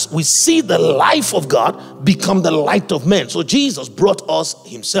instance, we see the life of God become the light of men. So Jesus brought us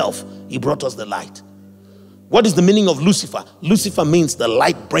himself. He brought us the light. What is the meaning of Lucifer? Lucifer means the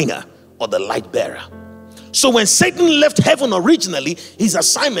light bringer or the light bearer. So when Satan left heaven originally, his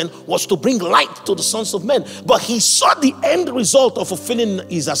assignment was to bring light to the sons of men. But he saw the end result of fulfilling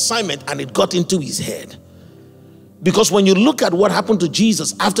his assignment and it got into his head. Because when you look at what happened to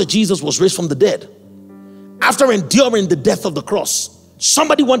Jesus after Jesus was raised from the dead, after enduring the death of the cross,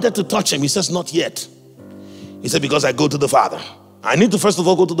 somebody wanted to touch him. He says, not yet. He said, because I go to the Father. I need to first of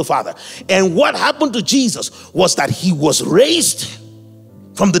all go to the Father. And what happened to Jesus was that he was raised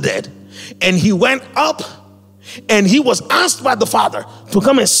from the dead and he went up. And he was asked by the Father to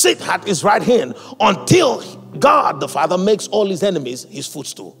come and sit at his right hand until God, the Father, makes all his enemies his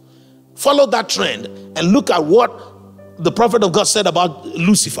footstool. Follow that trend and look at what the prophet of God said about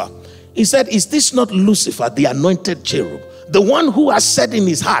Lucifer. He said, is this not Lucifer, the anointed cherub, the one who has said in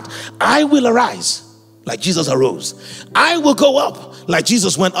his heart, I will arise like Jesus arose. I will go up like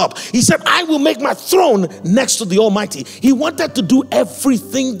Jesus went up. He said, I will make my throne next to the Almighty. He wanted to do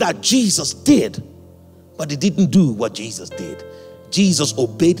everything that Jesus did. But he didn't do what Jesus did. Jesus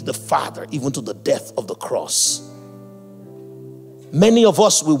obeyed the Father even to the death of the cross. Many of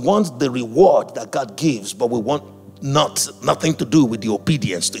us, we want the reward that God gives, but we want nothing to do with the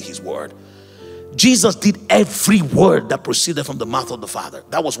obedience to his word. Jesus did every word that proceeded from the mouth of the Father.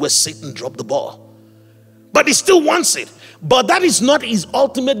 That was where Satan dropped the ball. But he still wants it. But that is not his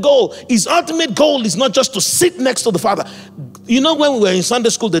ultimate goal. His ultimate goal is not just to sit next to the Father. You know, when we were in Sunday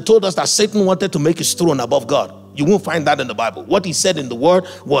school, they told us that Satan wanted to make his throne above God. You won't find that in the Bible. What he said in the word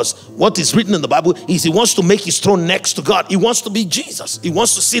was, what is written in the Bible is he wants to make his throne next to God. He wants to be Jesus. He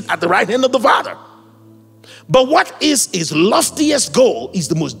wants to sit at the right hand of the Father. But what is his loftiest goal is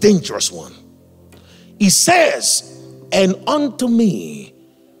the most dangerous one. He says, and unto me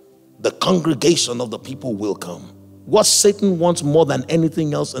the congregation of the people will come. What Satan wants more than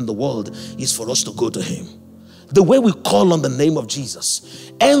anything else in the world is for us to go to him. The way we call on the name of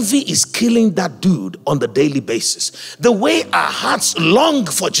Jesus, envy is killing that dude on the daily basis. The way our hearts long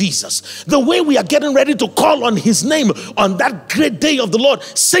for Jesus, the way we are getting ready to call on his name on that great day of the Lord,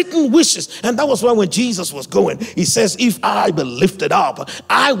 Satan wishes. And that was why when Jesus was going, he says, if I be lifted up,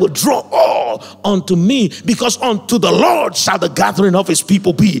 I will draw all unto me, because unto the Lord shall the gathering of his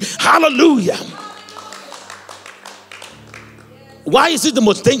people be. Hallelujah. Why is it the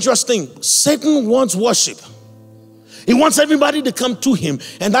most dangerous thing? Satan wants worship. He wants everybody to come to him.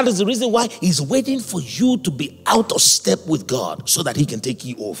 And that is the reason why he's waiting for you to be out of step with God so that he can take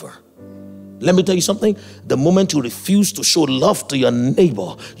you over. Let me tell you something. The moment you refuse to show love to your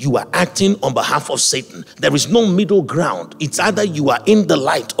neighbor, you are acting on behalf of Satan. There is no middle ground. It's either you are in the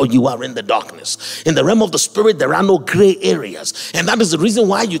light or you are in the darkness. In the realm of the spirit, there are no gray areas. And that is the reason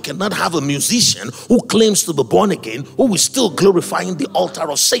why you cannot have a musician who claims to be born again, who is still glorifying the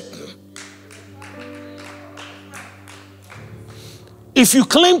altar of Satan. If you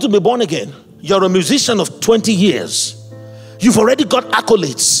claim to be born again, you're a musician of 20 years. You've already got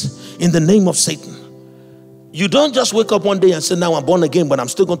accolades in the name of Satan. You don't just wake up one day and say, now I'm born again, but I'm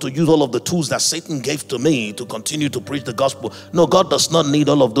still going to use all of the tools that Satan gave to me to continue to preach the gospel. No, God does not need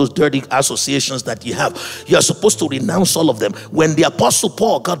all of those dirty associations that you have. You are supposed to renounce all of them. When the Apostle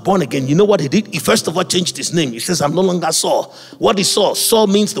Paul got born again, you know what he did? He first of all changed his name. He says, I'm no longer Saul. What is Saul? Saul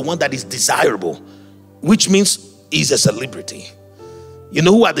means the one that is desirable, which means he's a celebrity. You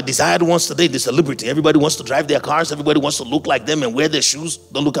know who are the desired ones today? The celebrity. Everybody wants to drive their cars. Everybody wants to look like them and wear their shoes.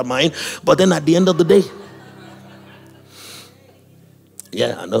 Don't look at mine. But then at the end of the day,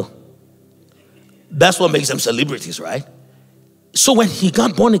 yeah, I know. That's what makes them celebrities, right? So when he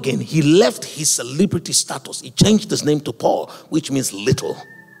got born again, he left his celebrity status. He changed his name to Paul, which means little.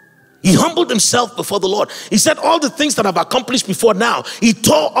 He humbled himself before the Lord. He said all the things that I've accomplished before now. He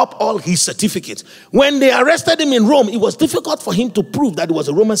tore up all his certificates. When they arrested him in Rome, it was difficult for him to prove that he was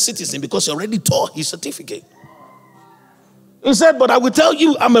a Roman citizen because he already tore his certificate. He said, but I will tell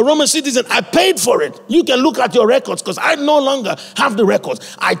you, I'm a Roman citizen. I paid for it. You can look at your records because I no longer have the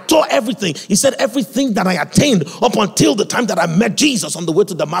records. I tore everything. He said, everything that I attained up until the time that I met Jesus on the way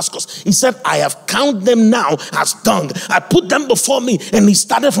to Damascus. He said, I have counted them now as dung. I put them before me, and he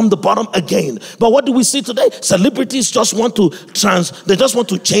started from the bottom again. But what do we see today? Celebrities just want to they just want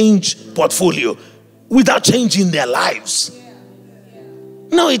to change portfolio without changing their lives.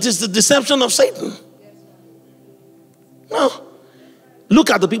 No, it is the deception of Satan. No. Look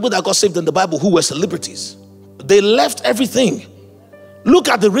at the people that got saved in the Bible who were celebrities. They left everything. Look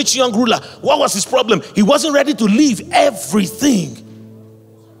at the rich young ruler. What was his problem? He wasn't ready to leave everything.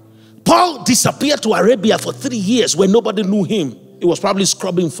 Paul disappeared to Arabia for 3 years when nobody knew him. He was probably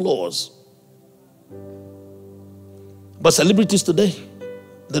scrubbing floors. But celebrities today,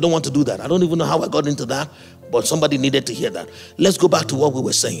 they don't want to do that. I don't even know how I got into that, but somebody needed to hear that. Let's go back to what we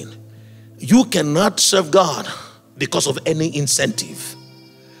were saying. You cannot serve God because of any incentive.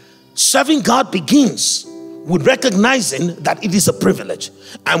 Serving God begins with recognizing that it is a privilege,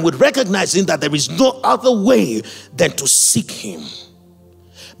 and with recognizing that there is no other way than to seek him.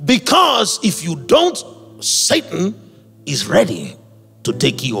 Because if you don't, Satan is ready to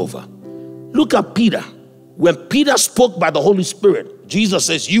take you over. Look at Peter. When Peter spoke by the Holy Spirit, Jesus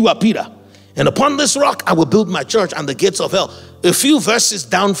says, you are Peter, and upon this rock I will build my church, and the gates of hell. A few verses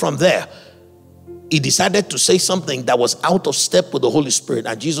down from there, he decided to say something that was out of step with the Holy Spirit.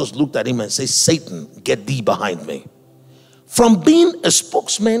 And Jesus looked at him and said, Satan, get thee behind me. From being a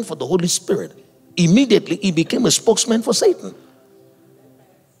spokesman for the Holy Spirit, immediately he became a spokesman for Satan.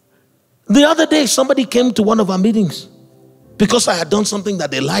 The other day, somebody came to one of our meetings because I had done something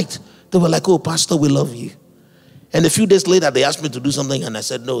that they liked. They were like, oh, Pastor, we love you. And a few days later, they asked me to do something, and I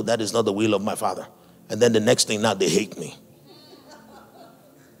said, no, that is not the will of my Father. And then the next thing, now they hate me.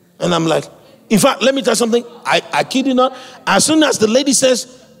 And I'm like, in fact, let me tell you something. I kid you not. As soon as the lady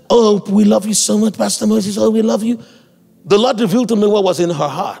says, oh, we love you so much, Pastor Moses, oh, we love you. The Lord revealed to me what was in her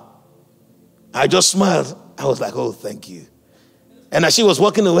heart. I just smiled. I was like, oh, thank you. And as she was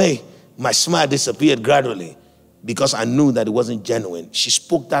walking away, my smile disappeared gradually because I knew that it wasn't genuine. She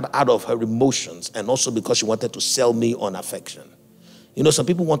spoke that out of her emotions and also because she wanted to sell me on affection. You know, some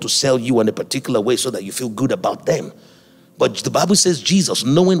people want to sell you in a particular way so that you feel good about them. But the Bible says Jesus,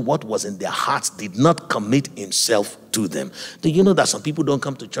 knowing what was in their hearts, did not commit himself to them. Do you know that some people don't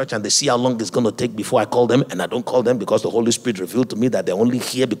come to church and they see how long it's going to take before I call them, and I don't call them because the Holy Spirit revealed to me that they're only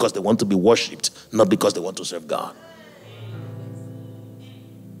here because they want to be worshipped, not because they want to serve God.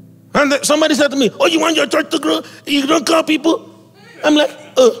 And somebody said to me, oh, you want your church to grow? You don't call people? I'm like,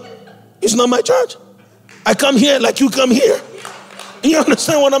 it's not my church. I come here like you come here. You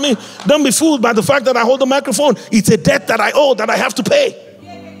understand what I mean? Don't be fooled by the fact that I hold the microphone. It's a debt that I owe, that I have to pay.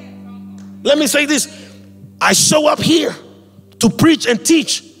 Let me say this. I show up here to preach and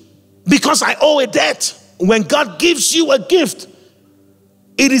teach because I owe a debt. When God gives you a gift,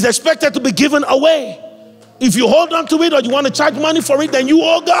 it is expected to be given away. If you hold on to it or you want to charge money for it, then you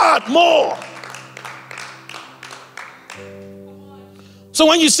owe God more. So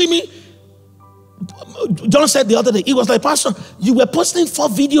when you see me, John said the other day, he was like, Pastor, you were posting 4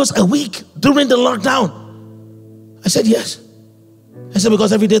 videos a week during the lockdown. I said, yes. I said,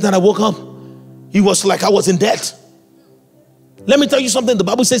 because every day that I woke up, it was like I was in debt. Let me tell you something. The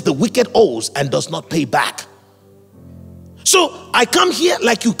Bible says the wicked owes and does not pay back. So I come here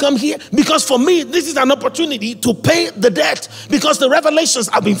like you come here because for me, this is an opportunity to pay the debt because the revelations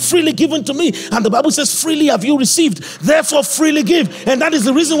have been freely given to me. And the Bible says, freely have you received, therefore freely give. And that is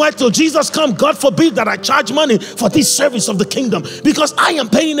the reason why till Jesus come, God forbid that I charge money for this service of the kingdom because I am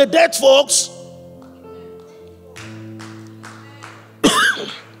paying a debt, folks.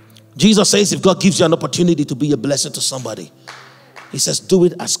 Jesus says if God gives you an opportunity to be a blessing to somebody, he says, do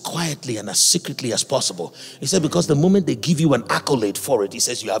it as quietly and as secretly as possible. He said, because the moment they give you an accolade for it, he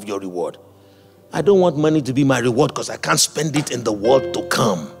says, you have your reward. I don't want money to be my reward because I can't spend it in the world to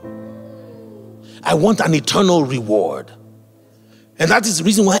come. I want an eternal reward. And that is the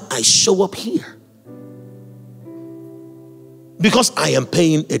reason why I show up here. Because I am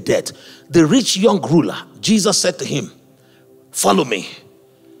paying a debt. The rich young ruler, Jesus said to him, follow me.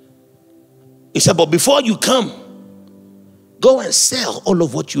 He said, but before you come, go and sell all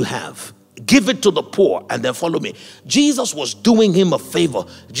of what you have. Give it to the poor and then follow me. Jesus was doing him a favor.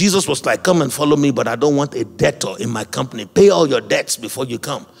 Jesus was like, come and follow me, but I don't want a debtor in my company. Pay all your debts before you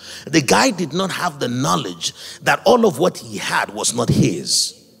come. The guy did not have the knowledge that all of what he had was not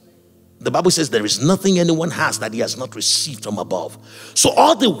his. The Bible says there is nothing anyone has that he has not received from above. So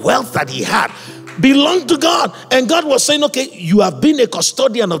all the wealth that he had belonged to God. And God was saying, okay, you have been a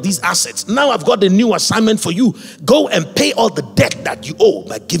custodian of these assets. Now I've got a new assignment for you. Go and pay all the debt that you owe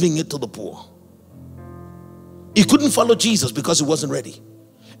by giving it to the poor. He couldn't follow Jesus because he wasn't ready.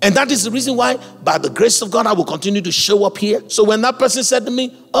 And that is the reason why, by the grace of God, I will continue to show up here. So when that person said to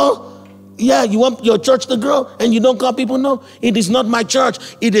me, oh, yeah, you want your church to grow and you don't call people? No, it is not my church.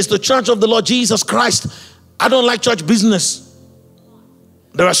 It is the church of the Lord Jesus Christ. I don't like church business.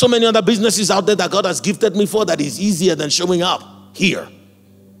 There are so many other businesses out there that God has gifted me for that is easier than showing up here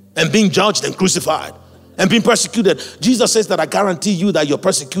and being judged and crucified and being persecuted. Jesus says that I guarantee you that your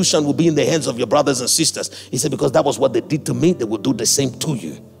persecution will be in the hands of your brothers and sisters. He said, because that was what they did to me, they will do the same to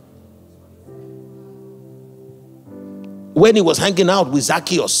you. When he was hanging out with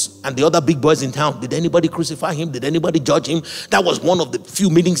Zacchaeus and the other big boys in town, did anybody crucify him? Did anybody judge him? That was one of the few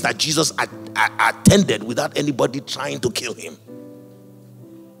meetings that Jesus attended without anybody trying to kill him.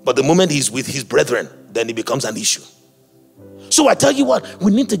 But the moment he's with his brethren, then it becomes an issue. So I tell you what,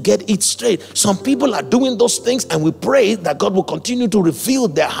 we need to get it straight. Some people are doing those things and we pray that God will continue to reveal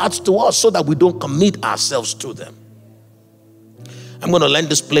their hearts to us so that we don't commit ourselves to them. I'm going to land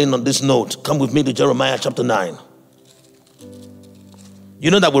this plane on this note. Come with me to Jeremiah chapter 9. You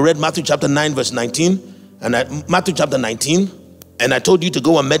know that we read Matthew chapter 9 verse 19 and Matthew chapter 19, and I told you to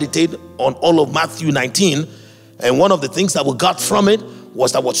go and meditate on all of Matthew 19, and one of the things that we got from it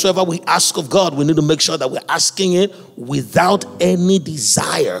was that whatsoever we ask of God, we need to make sure that we're asking it without any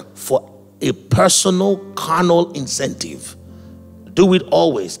desire for a personal carnal incentive. Do it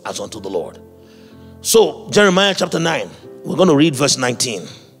always as unto the Lord. So Jeremiah chapter 9, we're going to read verse 19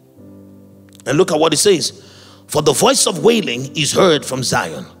 and look at what it says. For the voice of wailing is heard from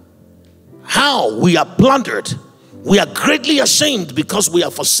Zion. How we are plundered. We are greatly ashamed because we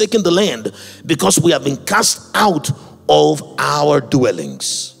have forsaken the land, because we have been cast out of our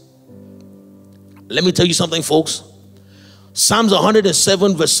dwellings. Let me tell you something, folks. Psalms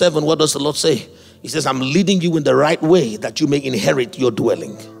 107 verse 7, what does the Lord say? He says, I'm leading you in the right way that you may inherit your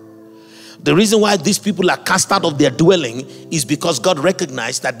dwelling. The reason why these people are cast out of their dwelling is because God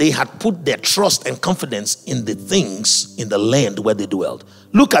recognized that they had put their trust and confidence in the things in the land where they dwelled.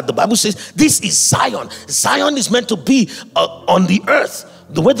 Look at the Bible says, this is Zion. Zion is meant to be on the earth.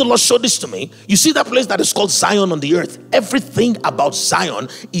 The way the Lord showed this to me, you see that place that is called Zion on the earth. Everything about Zion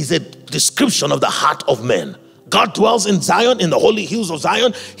is a description of the heart of men. God dwells in Zion, in the holy hills of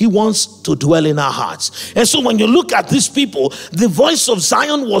Zion. He wants to dwell in our hearts. And so when you look at these people, the voice of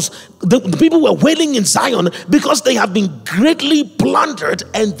Zion was, the people were wailing in Zion because they have been greatly plundered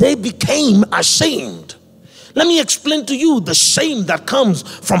and they became ashamed. Let me explain to you the shame that comes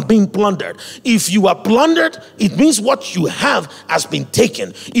from being plundered. If you are plundered, it means what you have has been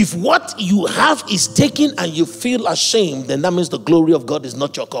taken. If what you have is taken and you feel ashamed, then that means the glory of God is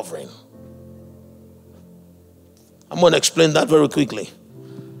not your covering. I'm going to explain that very quickly.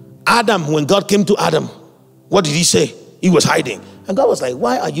 Adam, when God came to Adam, what did he say? He was hiding. And God was like,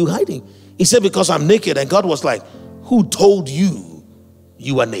 why are you hiding? He said, because I'm naked. And God was like, who told you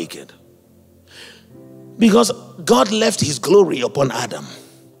you are naked? Because God left his glory upon Adam.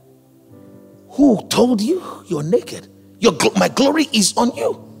 Who told you you're naked? My glory is on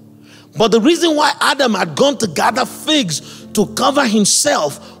you. But the reason why Adam had gone to gather figs to cover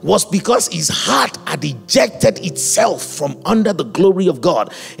himself was because his heart had ejected itself from under the glory of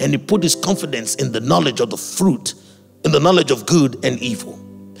God, and he put his confidence in the knowledge of the fruit, in the knowledge of good and evil.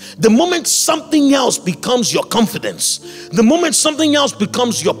 The moment something else becomes your confidence, the moment something else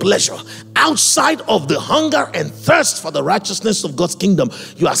becomes your pleasure, outside of the hunger and thirst for the righteousness of God's kingdom,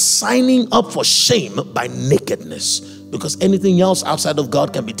 you are signing up for shame by nakedness, because anything else outside of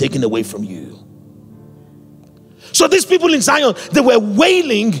God can be taken away from you. So these people in Zion, they were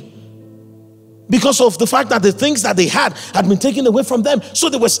wailing because of the fact that the things that they had been taken away from them. So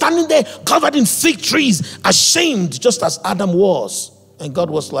they were standing there covered in fig trees, ashamed, just as Adam was. And God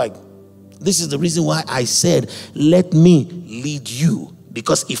was like, this is the reason why I said, let me lead you.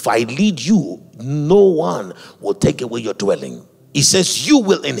 Because if I lead you, no one will take away your dwelling. He says, you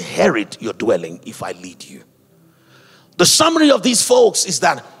will inherit your dwelling if I lead you. The summary of these folks is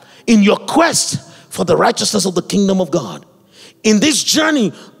that in your quest for the righteousness of the kingdom of God, in this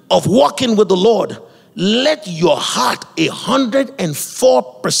journey of walking with the Lord, let your heart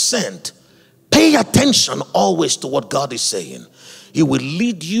 104% pay attention always to what God is saying. He will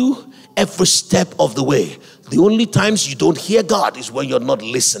lead you every step of the way. The only times you don't hear God is when you're not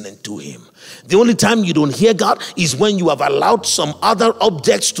listening to him. The only time you don't hear God is when you have allowed some other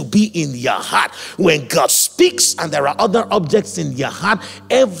objects to be in your heart. When God speaks and there are other objects in your heart,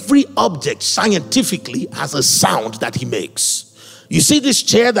 every object scientifically has a sound that he makes. You see this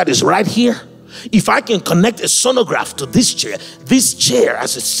chair that is right here? If I can connect a sonograph to this chair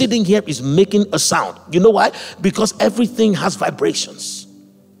as it's sitting here is making a sound. You know why? Because everything has vibrations.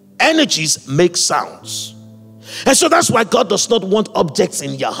 Energies make sounds. And so that's why God does not want objects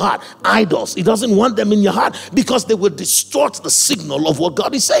in your heart, idols. He doesn't want them in your heart because they will distort the signal of what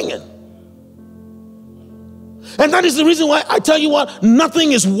God is saying. And that is the reason why I tell you what,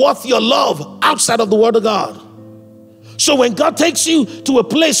 nothing is worth your love outside of the word of God. So when God takes you to a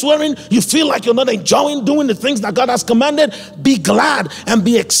place wherein you feel like you're not enjoying doing the things that God has commanded, be glad and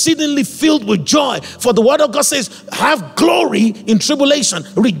be exceedingly filled with joy. For the word of God says, have glory in tribulation,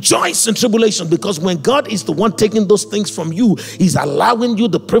 rejoice in tribulation. Because when God is the one taking those things from you, he's allowing you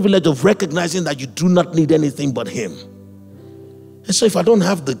the privilege of recognizing that you do not need anything but him. And so if I don't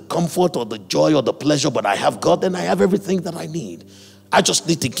have the comfort or the joy or the pleasure, but I have God, then I have everything that I need. I just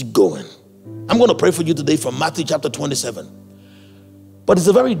need to keep going. I'm going to pray for you today from Matthew chapter 27. But it's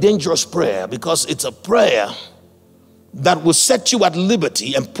a very dangerous prayer because it's a prayer that will set you at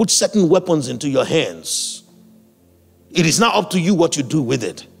liberty and put certain weapons into your hands. It is now up to you what you do with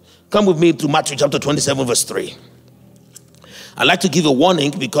it. Come with me to Matthew chapter 27 verse 3. I like to give a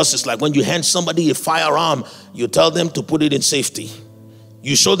warning because it's like when you hand somebody a firearm, you tell them to put it in safety.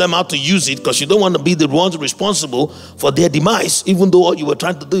 You show them how to use it because you don't want to be the ones responsible for their demise, even though all you were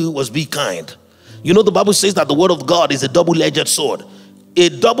trying to do was be kind. You know, the Bible says that the word of God is a double-edged sword. A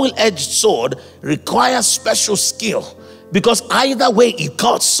double-edged sword requires special skill because either way it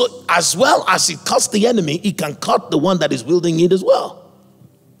cuts. So as well as it cuts the enemy, it can cut the one that is wielding it as well.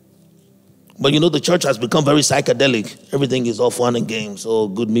 But you know, the church has become very psychedelic. Everything is all fun and games. Oh,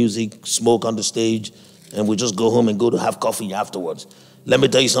 good music, smoke on the stage, and we just go home and go to have coffee afterwards. Let me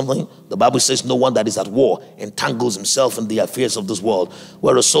tell you something. The Bible says no one that is at war entangles himself in the affairs of this world.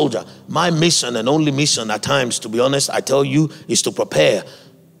 We're a soldier. My mission and only mission at times, to be honest, I tell you, is to prepare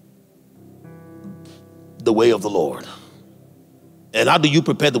the way of the Lord. And how do you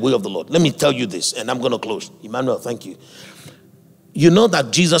prepare the way of the Lord? Let me tell you this, and I'm going to close. Emmanuel, thank you. You know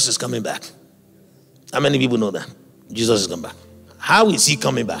that Jesus is coming back. How many people know that? Jesus is coming back. How is he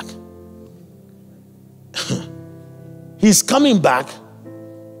coming back? He's coming back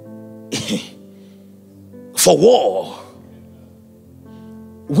for war.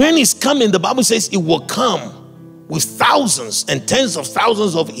 When he's coming, the Bible says it will come with thousands and tens of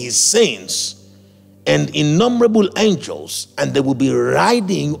thousands of his saints and innumerable angels, and they will be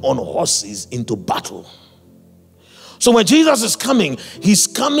riding on horses into battle. So when Jesus is coming, he's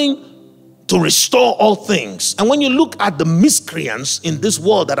coming to restore all things. And when you look at the miscreants in this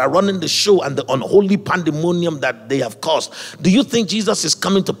world that are running the show and the unholy pandemonium that they have caused, do you think Jesus is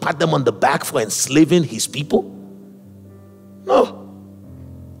coming to pat them on the back for enslaving his people? No.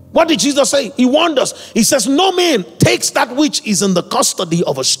 What did Jesus say? He warned us. He says, no man takes that which is in the custody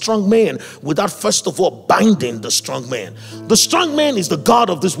of a strong man without first of all binding the strong man. The strong man is the God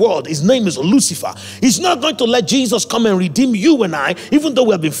of this world. His name is Lucifer. He's not going to let Jesus come and redeem you and I, even though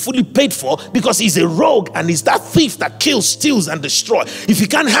we have been fully paid for, because he's a rogue and he's that thief that kills, steals, and destroys. If he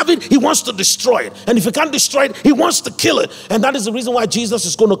can't have it, he wants to destroy it. And if he can't destroy it, he wants to kill it. And that is the reason why Jesus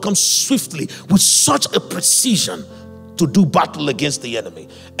is going to come swiftly with such a precision to do battle against the enemy.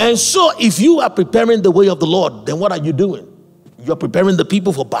 And so if you are preparing the way of the Lord, then what are you doing? You're preparing the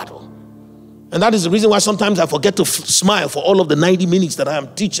people for battle. And that is the reason why sometimes I forget to smile for all of the 90 minutes that I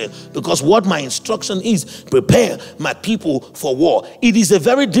am teaching, because what my instruction is, prepare my people for war. It is a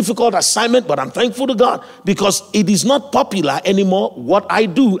very difficult assignment, but I'm thankful to God because it is not popular anymore what I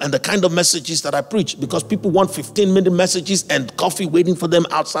do and the kind of messages that I preach, because people want 15-minute messages and coffee waiting for them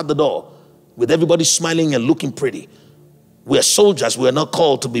outside the door with everybody smiling and looking pretty. We are soldiers. We are not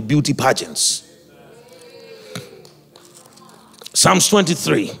called to be beauty pageants. Psalms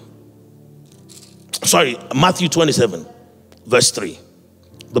 23. Sorry, Matthew 27, verse 3.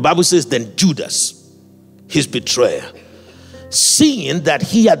 The Bible says, then Judas, his betrayer, seeing that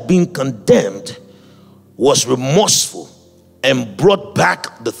he had been condemned, was remorseful and brought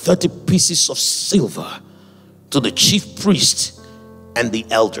back the 30 pieces of silver to the chief priest and the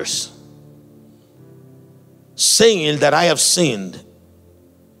elders, saying that I have sinned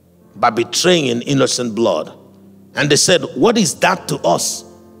by betraying innocent blood. And they said, what is that to us?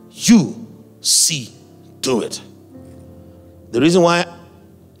 You see to it. The reason why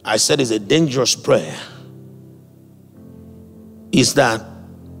I said it's a dangerous prayer is that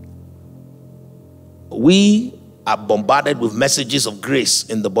we are bombarded with messages of grace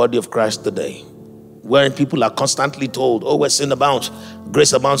in the body of Christ today, wherein people are constantly told, oh, where sin abounds,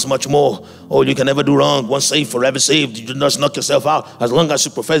 grace abounds much more. Oh, you can never do wrong. Once saved, forever saved. You do not knock yourself out. As long as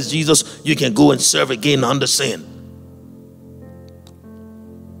you profess Jesus, you can go and serve again under sin.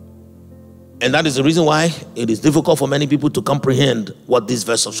 And that is the reason why it is difficult for many people to comprehend what this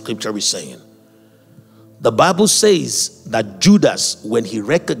verse of scripture is saying. The Bible says that Judas, when he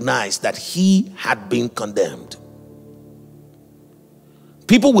recognized that he had been condemned,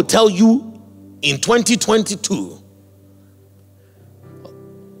 people would tell you in 2022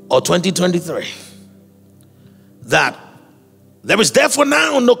 or 2023 that there is therefore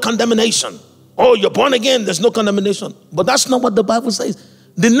now no condemnation. Oh, you're born again, there's no condemnation. But that's not what the Bible says.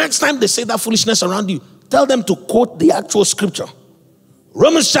 The next time they say that foolishness around you, tell them to quote the actual scripture.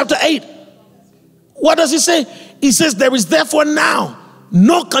 Romans chapter 8. What does it say? It says there is therefore now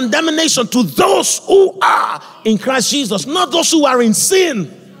no condemnation to those who are in Christ Jesus, not those who are in sin.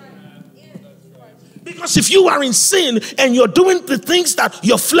 Because if you are in sin and you're doing the things that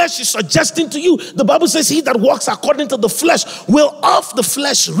your flesh is suggesting to you, the Bible says he that walks according to the flesh will of the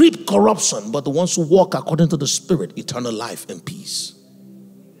flesh reap corruption, but the ones who walk according to the Spirit, eternal life and peace.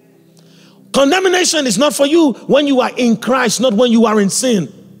 Condemnation is not for you when you are in Christ, not when you are in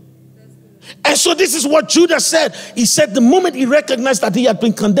sin. And so this is what Judas said. He said the moment he recognized that he had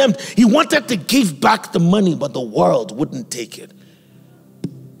been condemned, he wanted to give back the money, but the world wouldn't take it.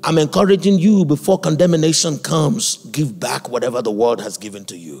 I'm encouraging you, before condemnation comes, give back whatever the world has given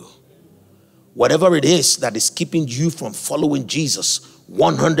to you. Whatever it is that is keeping you from following Jesus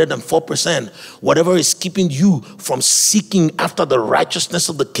 104%, whatever is keeping you from seeking after the righteousness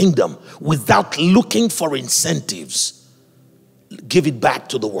of the kingdom without looking for incentives, give it back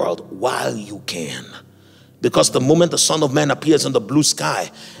to the world while you can. Because the moment the Son of Man appears in the blue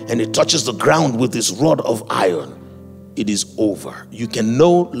sky and he touches the ground with his rod of iron, it is over. You can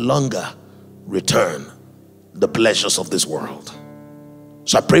no longer return the pleasures of this world.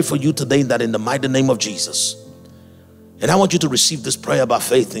 So I pray for you today that in the mighty name of Jesus, and I want you to receive this prayer by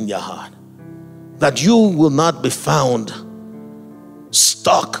faith in your heart, that you will not be found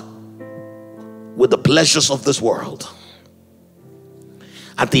stuck with the pleasures of this world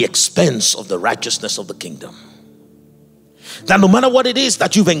at the expense of the righteousness of the kingdom. That no matter what it is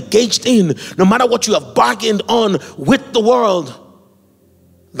that you've engaged in, no matter what you have bargained on with the world,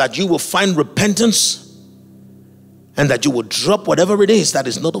 that you will find repentance and that you will drop whatever it is that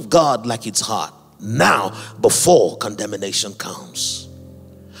is not of God like it's hot now before condemnation comes.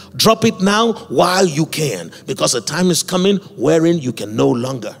 Drop it now while you can, because a time is coming wherein you can no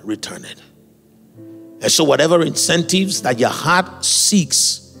longer return it. And so whatever incentives that your heart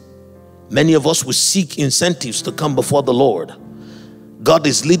seeks, many of us will seek incentives to come before the Lord. God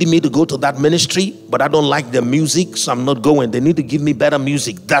is leading me to go to that ministry, but I don't like their music, so I'm not going. They need to give me better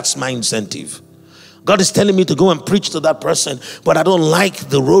music. That's my incentive. God is telling me to go and preach to that person, but I don't like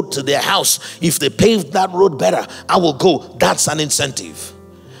the road to their house. If they paved that road better, I will go. That's an incentive.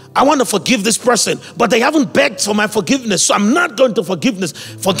 I want to forgive this person, but they haven't begged for my forgiveness, so I'm not going to forgive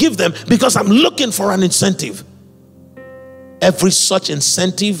them because I'm looking for an incentive. Every such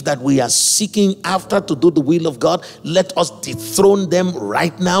incentive that we are seeking after to do the will of God, let us dethrone them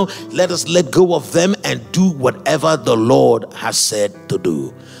right now. Let us let go of them and do whatever the Lord has said to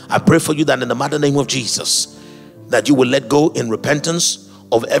do. I pray for you that in the mighty name of Jesus, that you will let go in repentance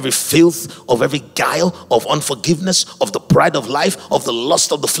of every filth, of every guile, of unforgiveness, of the pride of life, of the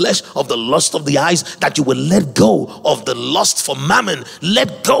lust of the flesh, of the lust of the eyes, that you will let go of the lust for mammon.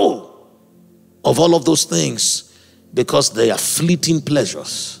 Let go of all of those things, because they are fleeting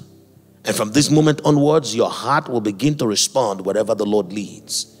pleasures. And from this moment onwards, your heart will begin to respond wherever the Lord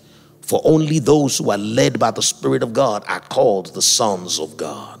leads. For only those who are led by the Spirit of God are called the sons of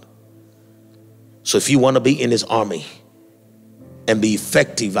God. So if you want to be in his army and be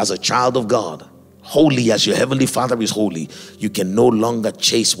effective as a child of God, holy as your heavenly Father is holy, you can no longer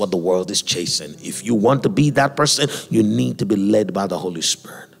chase what the world is chasing. If you want to be that person, you need to be led by the Holy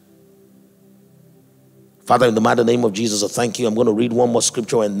Spirit. Father, in the mighty name of Jesus, I thank you. I'm going to read one more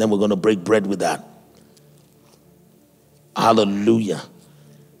scripture and then we're going to break bread with that. Hallelujah.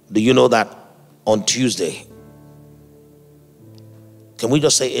 Do you know that on Tuesday, can we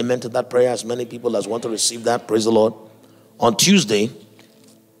just say amen to that prayer, as many people as want to receive that? Praise the Lord. On Tuesday,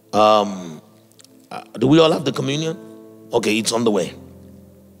 do we all have the communion? Okay, it's on the way.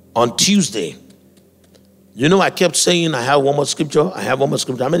 On Tuesday, you know, I kept saying I have one more scripture. I have one more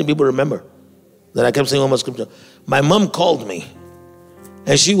scripture. How many people remember that I kept saying one more scripture? My mom called me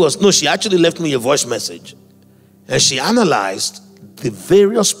and she actually left me a voice message, and she analyzed the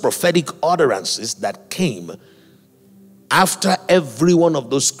various prophetic utterances that came after every one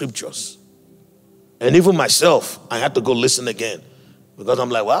of those scriptures. And even myself, I had to go listen again, because I'm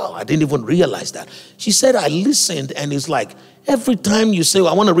like, wow, I didn't even realize that. She said, I listened, and it's like every time you say,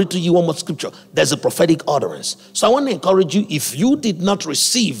 well, I want to read to you one more scripture, there's a prophetic utterance. So I want to encourage you, if you did not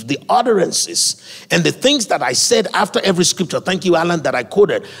receive the utterances and the things that I said after every scripture, thank you, Alan, that I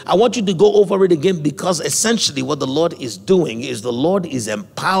quoted, I want you to go over it again, because essentially what the Lord is doing is the Lord is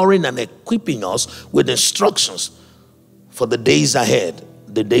empowering and equipping us with instructions for the days ahead,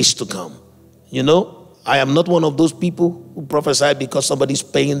 the days to come. You know, I am not one of those people who prophesy because somebody's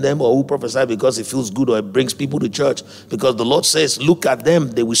paying them, or who prophesy because it feels good or it brings people to church. Because the Lord says, look at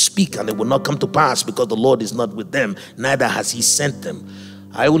them, they will speak and it will not come to pass, because the Lord is not with them, neither has he sent them.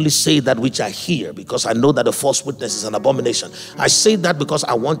 I only say that which I hear, because I know that a false witness is an abomination. I say that because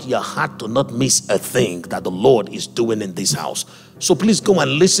I want your heart to not miss a thing that the Lord is doing in this house. So please go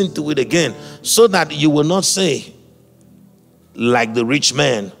and listen to it again, so that you will not say, like the rich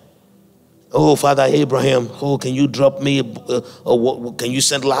man, oh, Father Abraham, oh, can you drop me, can you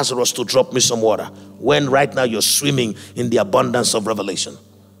send Lazarus to drop me some water? When right now you're swimming in the abundance of revelation.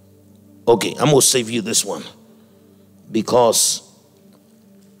 Okay, I'm going to save you this one, because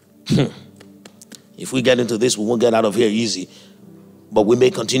if we get into this, we won't get out of here easy, but we may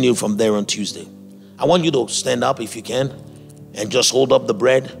continue from there on Tuesday. I want you to stand up if you can, and just hold up the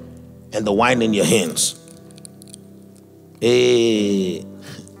bread and the wine in your hands. Hey.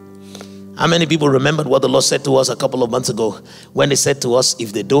 How many people remembered what the Lord said to us a couple of months ago, when he said to us,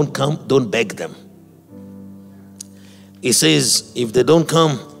 if they don't come, don't beg them. He says, if they don't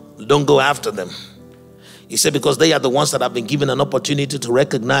come, don't go after them. He said, because they are the ones that have been given an opportunity to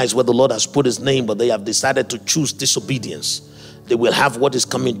recognize where the Lord has put his name, but they have decided to choose disobedience. They will have what is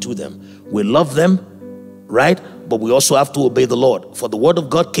coming to them. We love them, right? But we also have to obey the Lord. For the word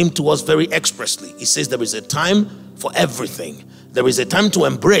of God came to us very expressly. He says there is a time for everything. There is a time to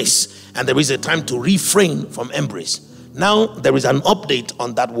embrace, and there is a time to refrain from embrace. Now, there is an update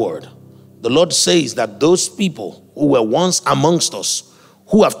on that word. The Lord says that those people who were once amongst us,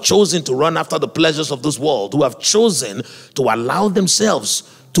 who have chosen to run after the pleasures of this world, who have chosen to allow themselves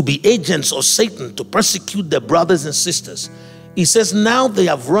to be agents of Satan to persecute their brothers and sisters, he says now they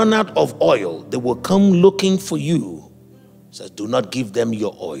have run out of oil. They will come looking for you It says, do not give them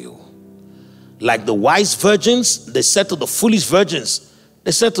your oil. Like the wise virgins, they said to the foolish virgins,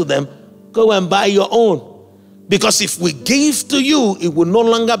 they said to them, go and buy your own. Because if we give to you, it will no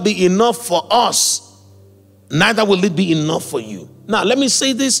longer be enough for us. Neither will it be enough for you. Now, let me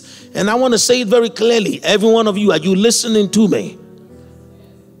say this, and I want to say it very clearly. Every one of you, are you listening to me?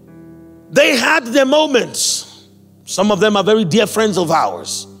 They had their moments. Some of them are very dear friends of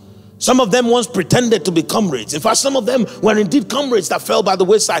ours. Some of them once pretended to be comrades. In fact, some of them were indeed comrades that fell by the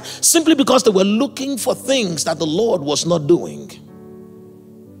wayside simply because they were looking for things that the Lord was not doing.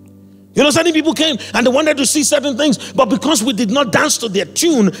 You know, certain people came and they wanted to see certain things, but because we did not dance to their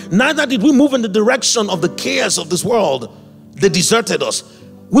tune, neither did we move in the direction of the cares of this world. They deserted us.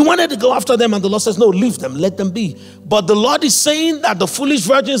 We wanted to go after them, and the Lord says, no, leave them, let them be. But the Lord is saying that the foolish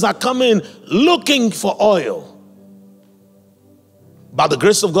virgins are coming looking for oil. By the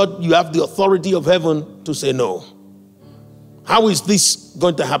grace of God, you have the authority of heaven to say no. How is this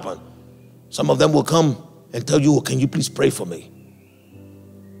going to happen? Some of them will come and tell you, can you please pray for me?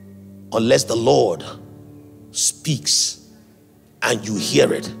 Unless the Lord speaks and you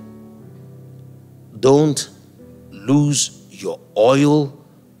hear it. Don't lose your oil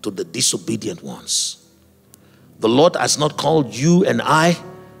to the disobedient ones. The Lord has not called you and I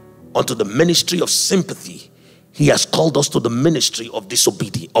unto the ministry of sympathy. He has called us to the ministry of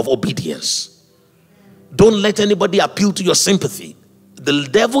obedience. Don't let anybody appeal to your sympathy. The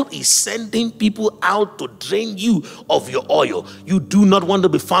devil is sending people out to drain you of your oil. You do not want to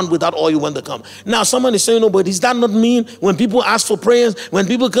be found without oil when they come. Now, someone is saying, no, but does that not mean when people ask for prayers, when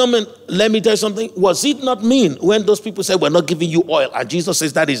people come and let me tell you something, was it not mean when those people said, we're not giving you oil? And Jesus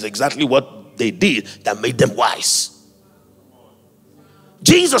says that is exactly what they did that made them wise.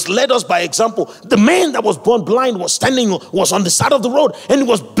 Jesus led us by example. The man that was born blind was on the side of the road, and he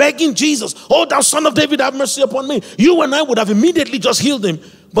was begging Jesus, oh, thou son of David, have mercy upon me. You and I would have immediately just healed him.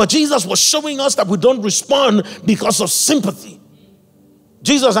 But Jesus was showing us that we don't respond because of sympathy.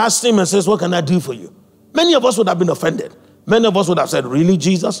 Jesus asked him and says, what can I do for you? Many of us would have been offended. Many of us would have said, really,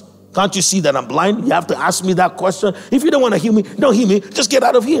 Jesus? Can't you see that I'm blind? You have to ask me that question. If you don't want to heal me, don't heal me. Just get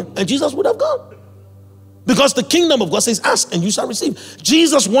out of here. And Jesus would have gone. Because the kingdom of God says, ask and you shall receive.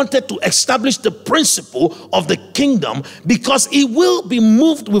 Jesus wanted to establish the principle of the kingdom because he will be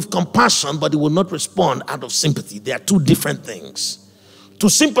moved with compassion, but he will not respond out of sympathy. They are two different things. To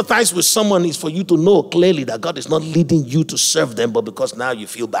sympathize with someone is for you to know clearly that God is not leading you to serve them, but because now you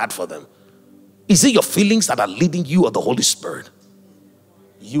feel bad for them. Is it your feelings that are leading you or the Holy Spirit?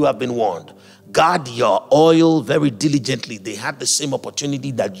 You have been warned. Guard your oil very diligently. They had the same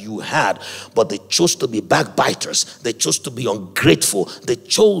opportunity that you had, but they chose to be backbiters. They chose to be ungrateful. They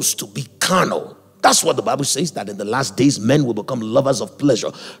chose to be carnal. That's what the Bible says, that in the last days men will become lovers of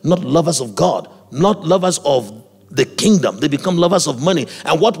pleasure, not lovers of God, not lovers of the kingdom. They become lovers of money.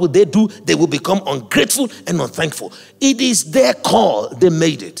 And what will they do? They will become ungrateful and unthankful. It is their call. They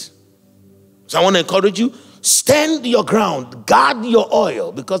made it. So I want to encourage you. Stand your ground, guard your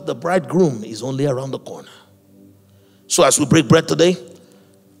oil, because the bridegroom is only around the corner. So as we break bread today,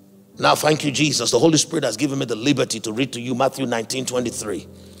 now thank you, Jesus. The Holy Spirit has given me the liberty to read to you Matthew 19:23.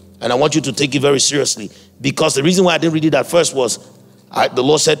 And I want you to take it very seriously, because the reason why I didn't read it at first was the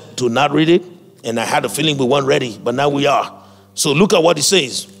Lord said to not read it, and I had a feeling we weren't ready, but now we are. So look at what it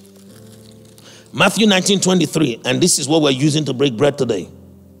says. Matthew 19:23, and this is what we're using to break bread today.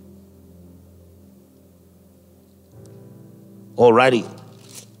 Alrighty.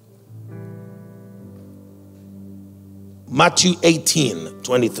 Matthew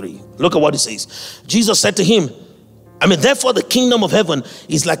 18:23. Look at what it says. Jesus said to him, therefore the kingdom of heaven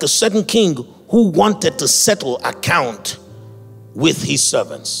is like a certain king who wanted to settle account with his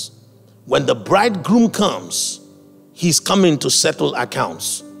servants. When the bridegroom comes, he's coming to settle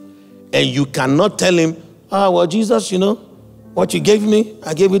accounts. And you cannot tell him, well, Jesus, what you gave me,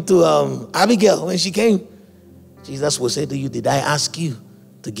 I gave it to Abigail when she came. Jesus will say to you, did I ask you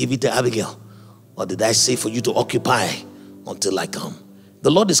to give it to Abigail? Or did I say for you to occupy until I come?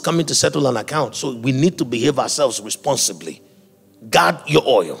 The Lord is coming to settle an account, so we need to behave ourselves responsibly. Guard your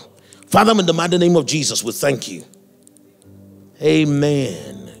oil. Father, in the mighty name of Jesus, we thank you.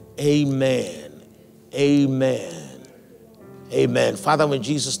 Amen. Amen. Amen. Amen. Father, in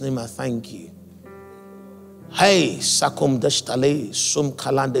Jesus' name, I thank you. Hey, sakum deshtale sum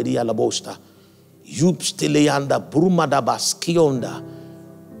kalanderi alabosta.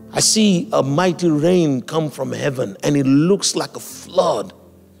 I see a mighty rain come from heaven, and it looks like a flood.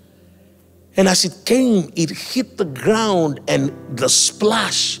 And as it came, it hit the ground, and the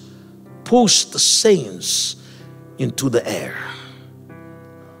splash pushed the saints into the air.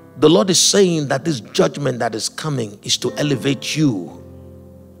 The Lord is saying that this judgment that is coming is to elevate you.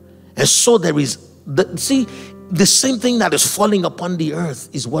 And so there is, the same thing that is falling upon the earth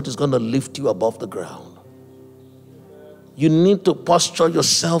is what is going to lift you above the ground. You need to posture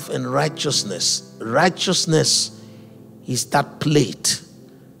yourself in righteousness. Righteousness is that plate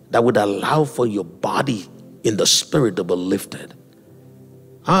that would allow for your body in the spirit to be lifted.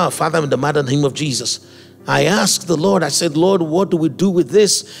 Father, in the mighty name of Jesus, I asked the Lord, I said, Lord, what do we do with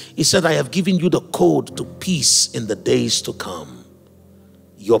this? He said, I have given you the code to peace in the days to come.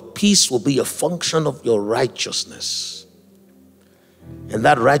 Your peace will be a function of your righteousness. And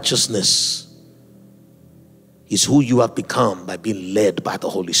that righteousness is who you have become by being led by the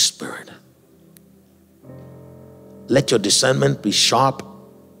Holy Spirit. Let your discernment be sharp.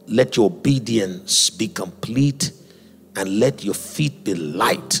 Let your obedience be complete. And let your feet be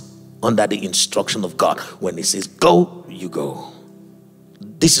light under the instruction of God. When He says, go, you go.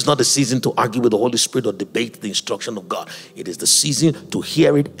 This is not the season to argue with the Holy Spirit or debate the instruction of God. It is the season to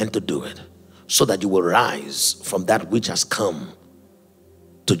hear it and to do it, so that you will rise from that which has come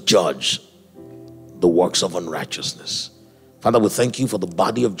to judge the works of unrighteousness. Father, we thank you for the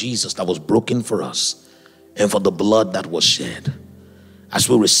body of Jesus that was broken for us and for the blood that was shed. As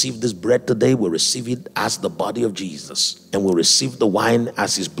we receive this bread today, we receive it as the body of Jesus, and we receive the wine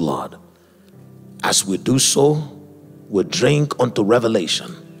as His blood. As we do so, we drink unto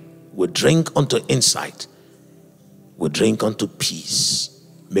revelation, we drink unto insight, we drink unto peace.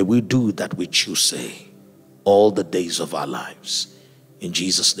 May we do that which you say all the days of our lives. In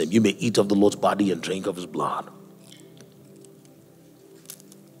Jesus' name, you may eat of the Lord's body and drink of His blood.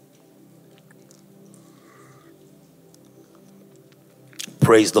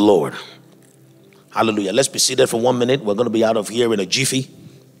 Praise the Lord. Hallelujah. Let's be seated for 1 minute. We're going to be out of here in a jiffy.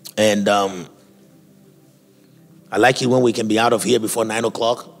 And I like it when we can be out of here before 9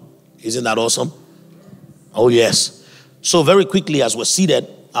 o'clock. Isn't that awesome? Oh, yes. So very quickly, as we're seated,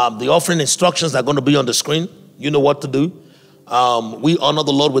 the offering instructions are going to be on the screen. You know what to do. We honor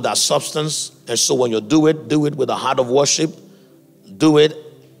the Lord with our substance. And so when you do it with a heart of worship. Do it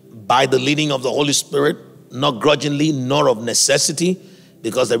by the leading of the Holy Spirit, not grudgingly, nor of necessity.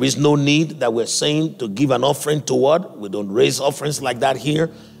 Because there is no need that we're saying to give an offering toward. We don't raise offerings like that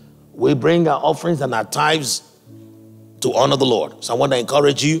here. We bring our offerings and our tithes to honor the Lord. So I want to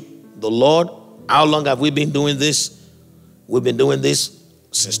encourage you, the Lord, how long have we been doing this? We've been doing this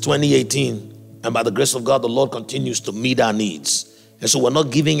since 2018. And by the grace of God, the Lord continues to meet our needs. And so we're not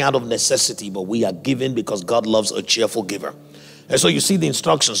giving out of necessity, but we are giving because God loves a cheerful giver. And so you see the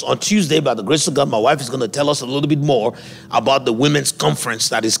instructions. On Tuesday, by the grace of God, my wife is going to tell us a little bit more about the women's conference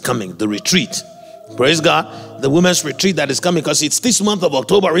that is coming, the retreat. Praise God. The women's retreat that is coming, because it's this month of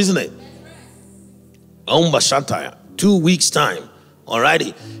October, isn't it? 2 weeks' time.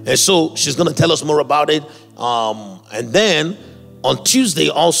 Alrighty. And so she's going to tell us more about it. And then on Tuesday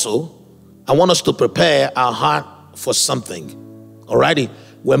also, I want us to prepare our heart for something. Alrighty.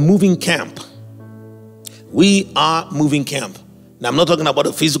 We're moving camp. We are moving camp. Now, I'm not talking about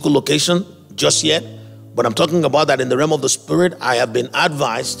a physical location just yet, but I'm talking about that in the realm of the spirit. I have been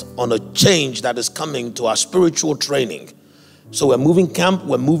advised on a change that is coming to our spiritual training. So we're moving camp,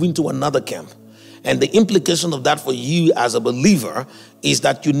 we're moving to another camp. And the implication of that for you as a believer is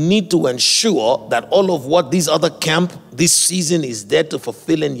that you need to ensure that all of what this other camp, this season is there to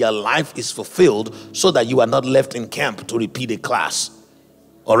fulfill in your life is fulfilled, so that you are not left in camp to repeat a class.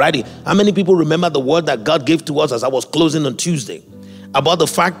 Alrighty. How many people remember the word that God gave to us as I was closing on Tuesday about the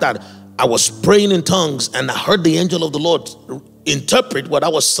fact that I was praying in tongues and I heard the angel of the Lord interpret what I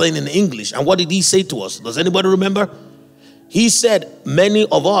was saying in English? And what did he say to us? Does anybody remember? He said, many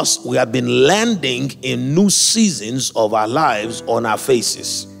of us, we have been landing in new seasons of our lives on our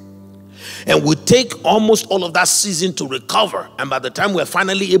faces. And we take almost all of that season to recover. And by the time we're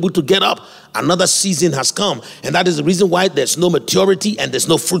finally able to get up, another season has come. And that is the reason why there's no maturity and there's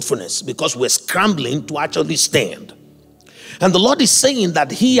no fruitfulness, because we're scrambling to actually stand. And the Lord is saying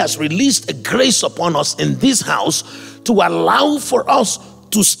that He has released a grace upon us in this house to allow for us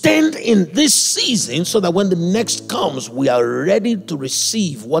to stand in this season, so that when the next comes, we are ready to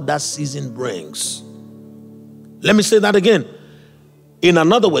receive what that season brings. Let me say that again. In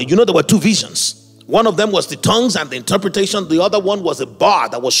another way, you know, there were two visions. One of them was the tongues and the interpretation. The other one was a bar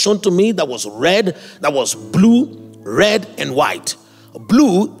that was shown to me that was red, that was blue, red, and white.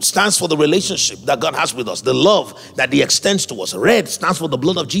 Blue stands for the relationship that God has with us, the love that He extends to us. Red stands for the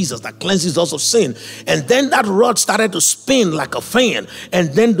blood of Jesus that cleanses us of sin. And then that rod started to spin like a fan. And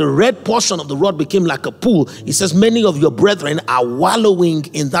then the red portion of the rod became like a pool. It says many of your brethren are wallowing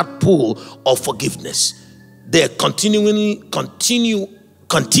in that pool of forgiveness. They're continually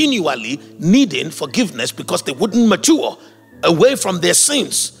continually needing forgiveness because they wouldn't mature away from their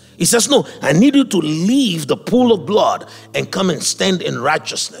sins. He says, no, I need you to leave the pool of blood and come and stand in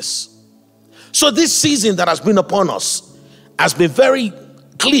righteousness. So this season that has been upon us has been very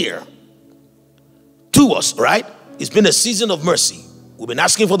clear to us, right? It's been a season of mercy. We've been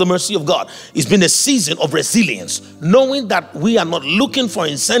asking for the mercy of God. It's been a season of resilience, knowing that we are not looking for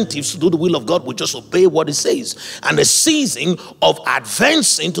incentives to do the will of God. We just obey what it says. And a season of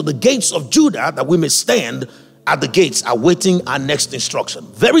advancing to the gates of Judah, that we may stand at the gates awaiting our next instruction.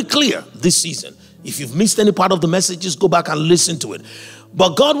 Very clear this season. If you've missed any part of the message, just go back and listen to it.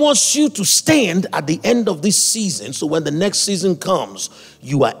 But God wants you to stand at the end of this season, so when the next season comes,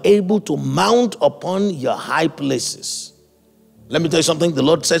 you are able to mount upon your high places. Let me tell you something. The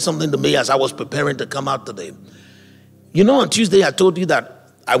Lord said something to me as I was preparing to come out today. You know, on Tuesday, I told you that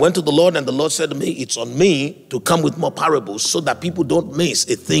I went to the Lord and the Lord said to me, it's on me to come with more parables so that people don't miss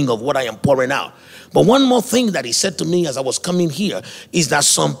a thing of what I am pouring out. But one more thing that he said to me as I was coming here is that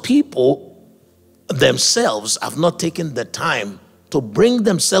some people themselves have not taken the time to bring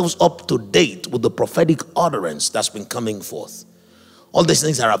themselves up to date with the prophetic utterance that's been coming forth. All these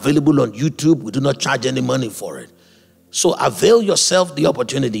things are available on YouTube. We do not charge any money for it. So avail yourself the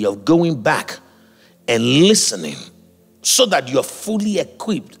opportunity of going back and listening so that you're fully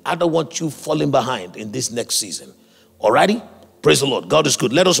equipped. I don't want you falling behind in this next season. Alrighty? Praise the Lord. God is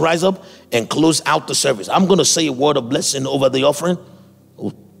good. Let us rise up and close out the service. I'm going to say a word of blessing over the offering.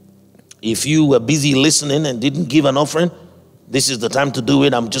 If you were busy listening and didn't give an offering, this is the time to do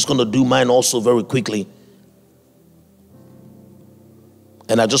it. I'm just going to do mine also very quickly.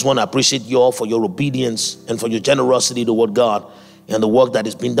 And I just want to appreciate you all for your obedience and for your generosity toward God and the work that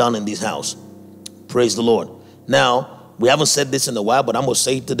is being done in this house. Praise the Lord. Now, we haven't said this in a while, but I'm going to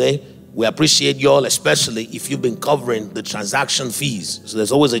say it today. We appreciate you all, especially if you've been covering the transaction fees. So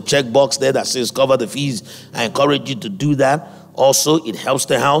there's always a checkbox there that says cover the fees. I encourage you to do that. Also, it helps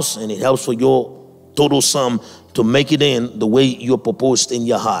the house and it helps for your total sum to make it in the way you're proposed in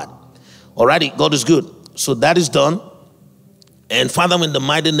your heart. Alrighty, God is good. So that is done. And Father, in the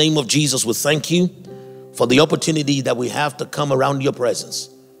mighty name of Jesus, we thank you for the opportunity that we have to come around your presence,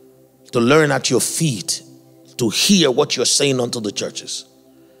 to learn at your feet, to hear what you're saying unto the churches.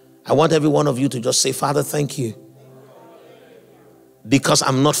 I want every one of you to just say, Father, thank you. Because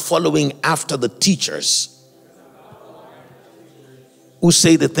I'm not following after the teachers who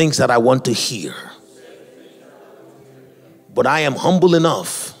say the things that I want to hear. But I am humble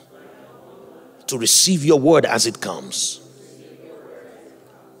enough to receive your word as it comes,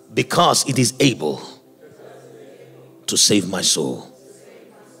 because it is able to save my soul.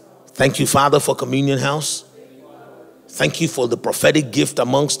 Thank you, Father, for Communion House. Thank you for the prophetic gift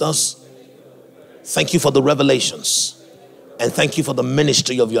amongst us. Thank you for the revelations. And thank you for the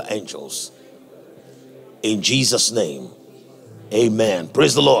ministry of your angels. In Jesus' name, amen.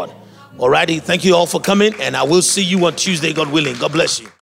 Praise the Lord. Alrighty, thank you all for coming, and I will see you on Tuesday, God willing. God bless you.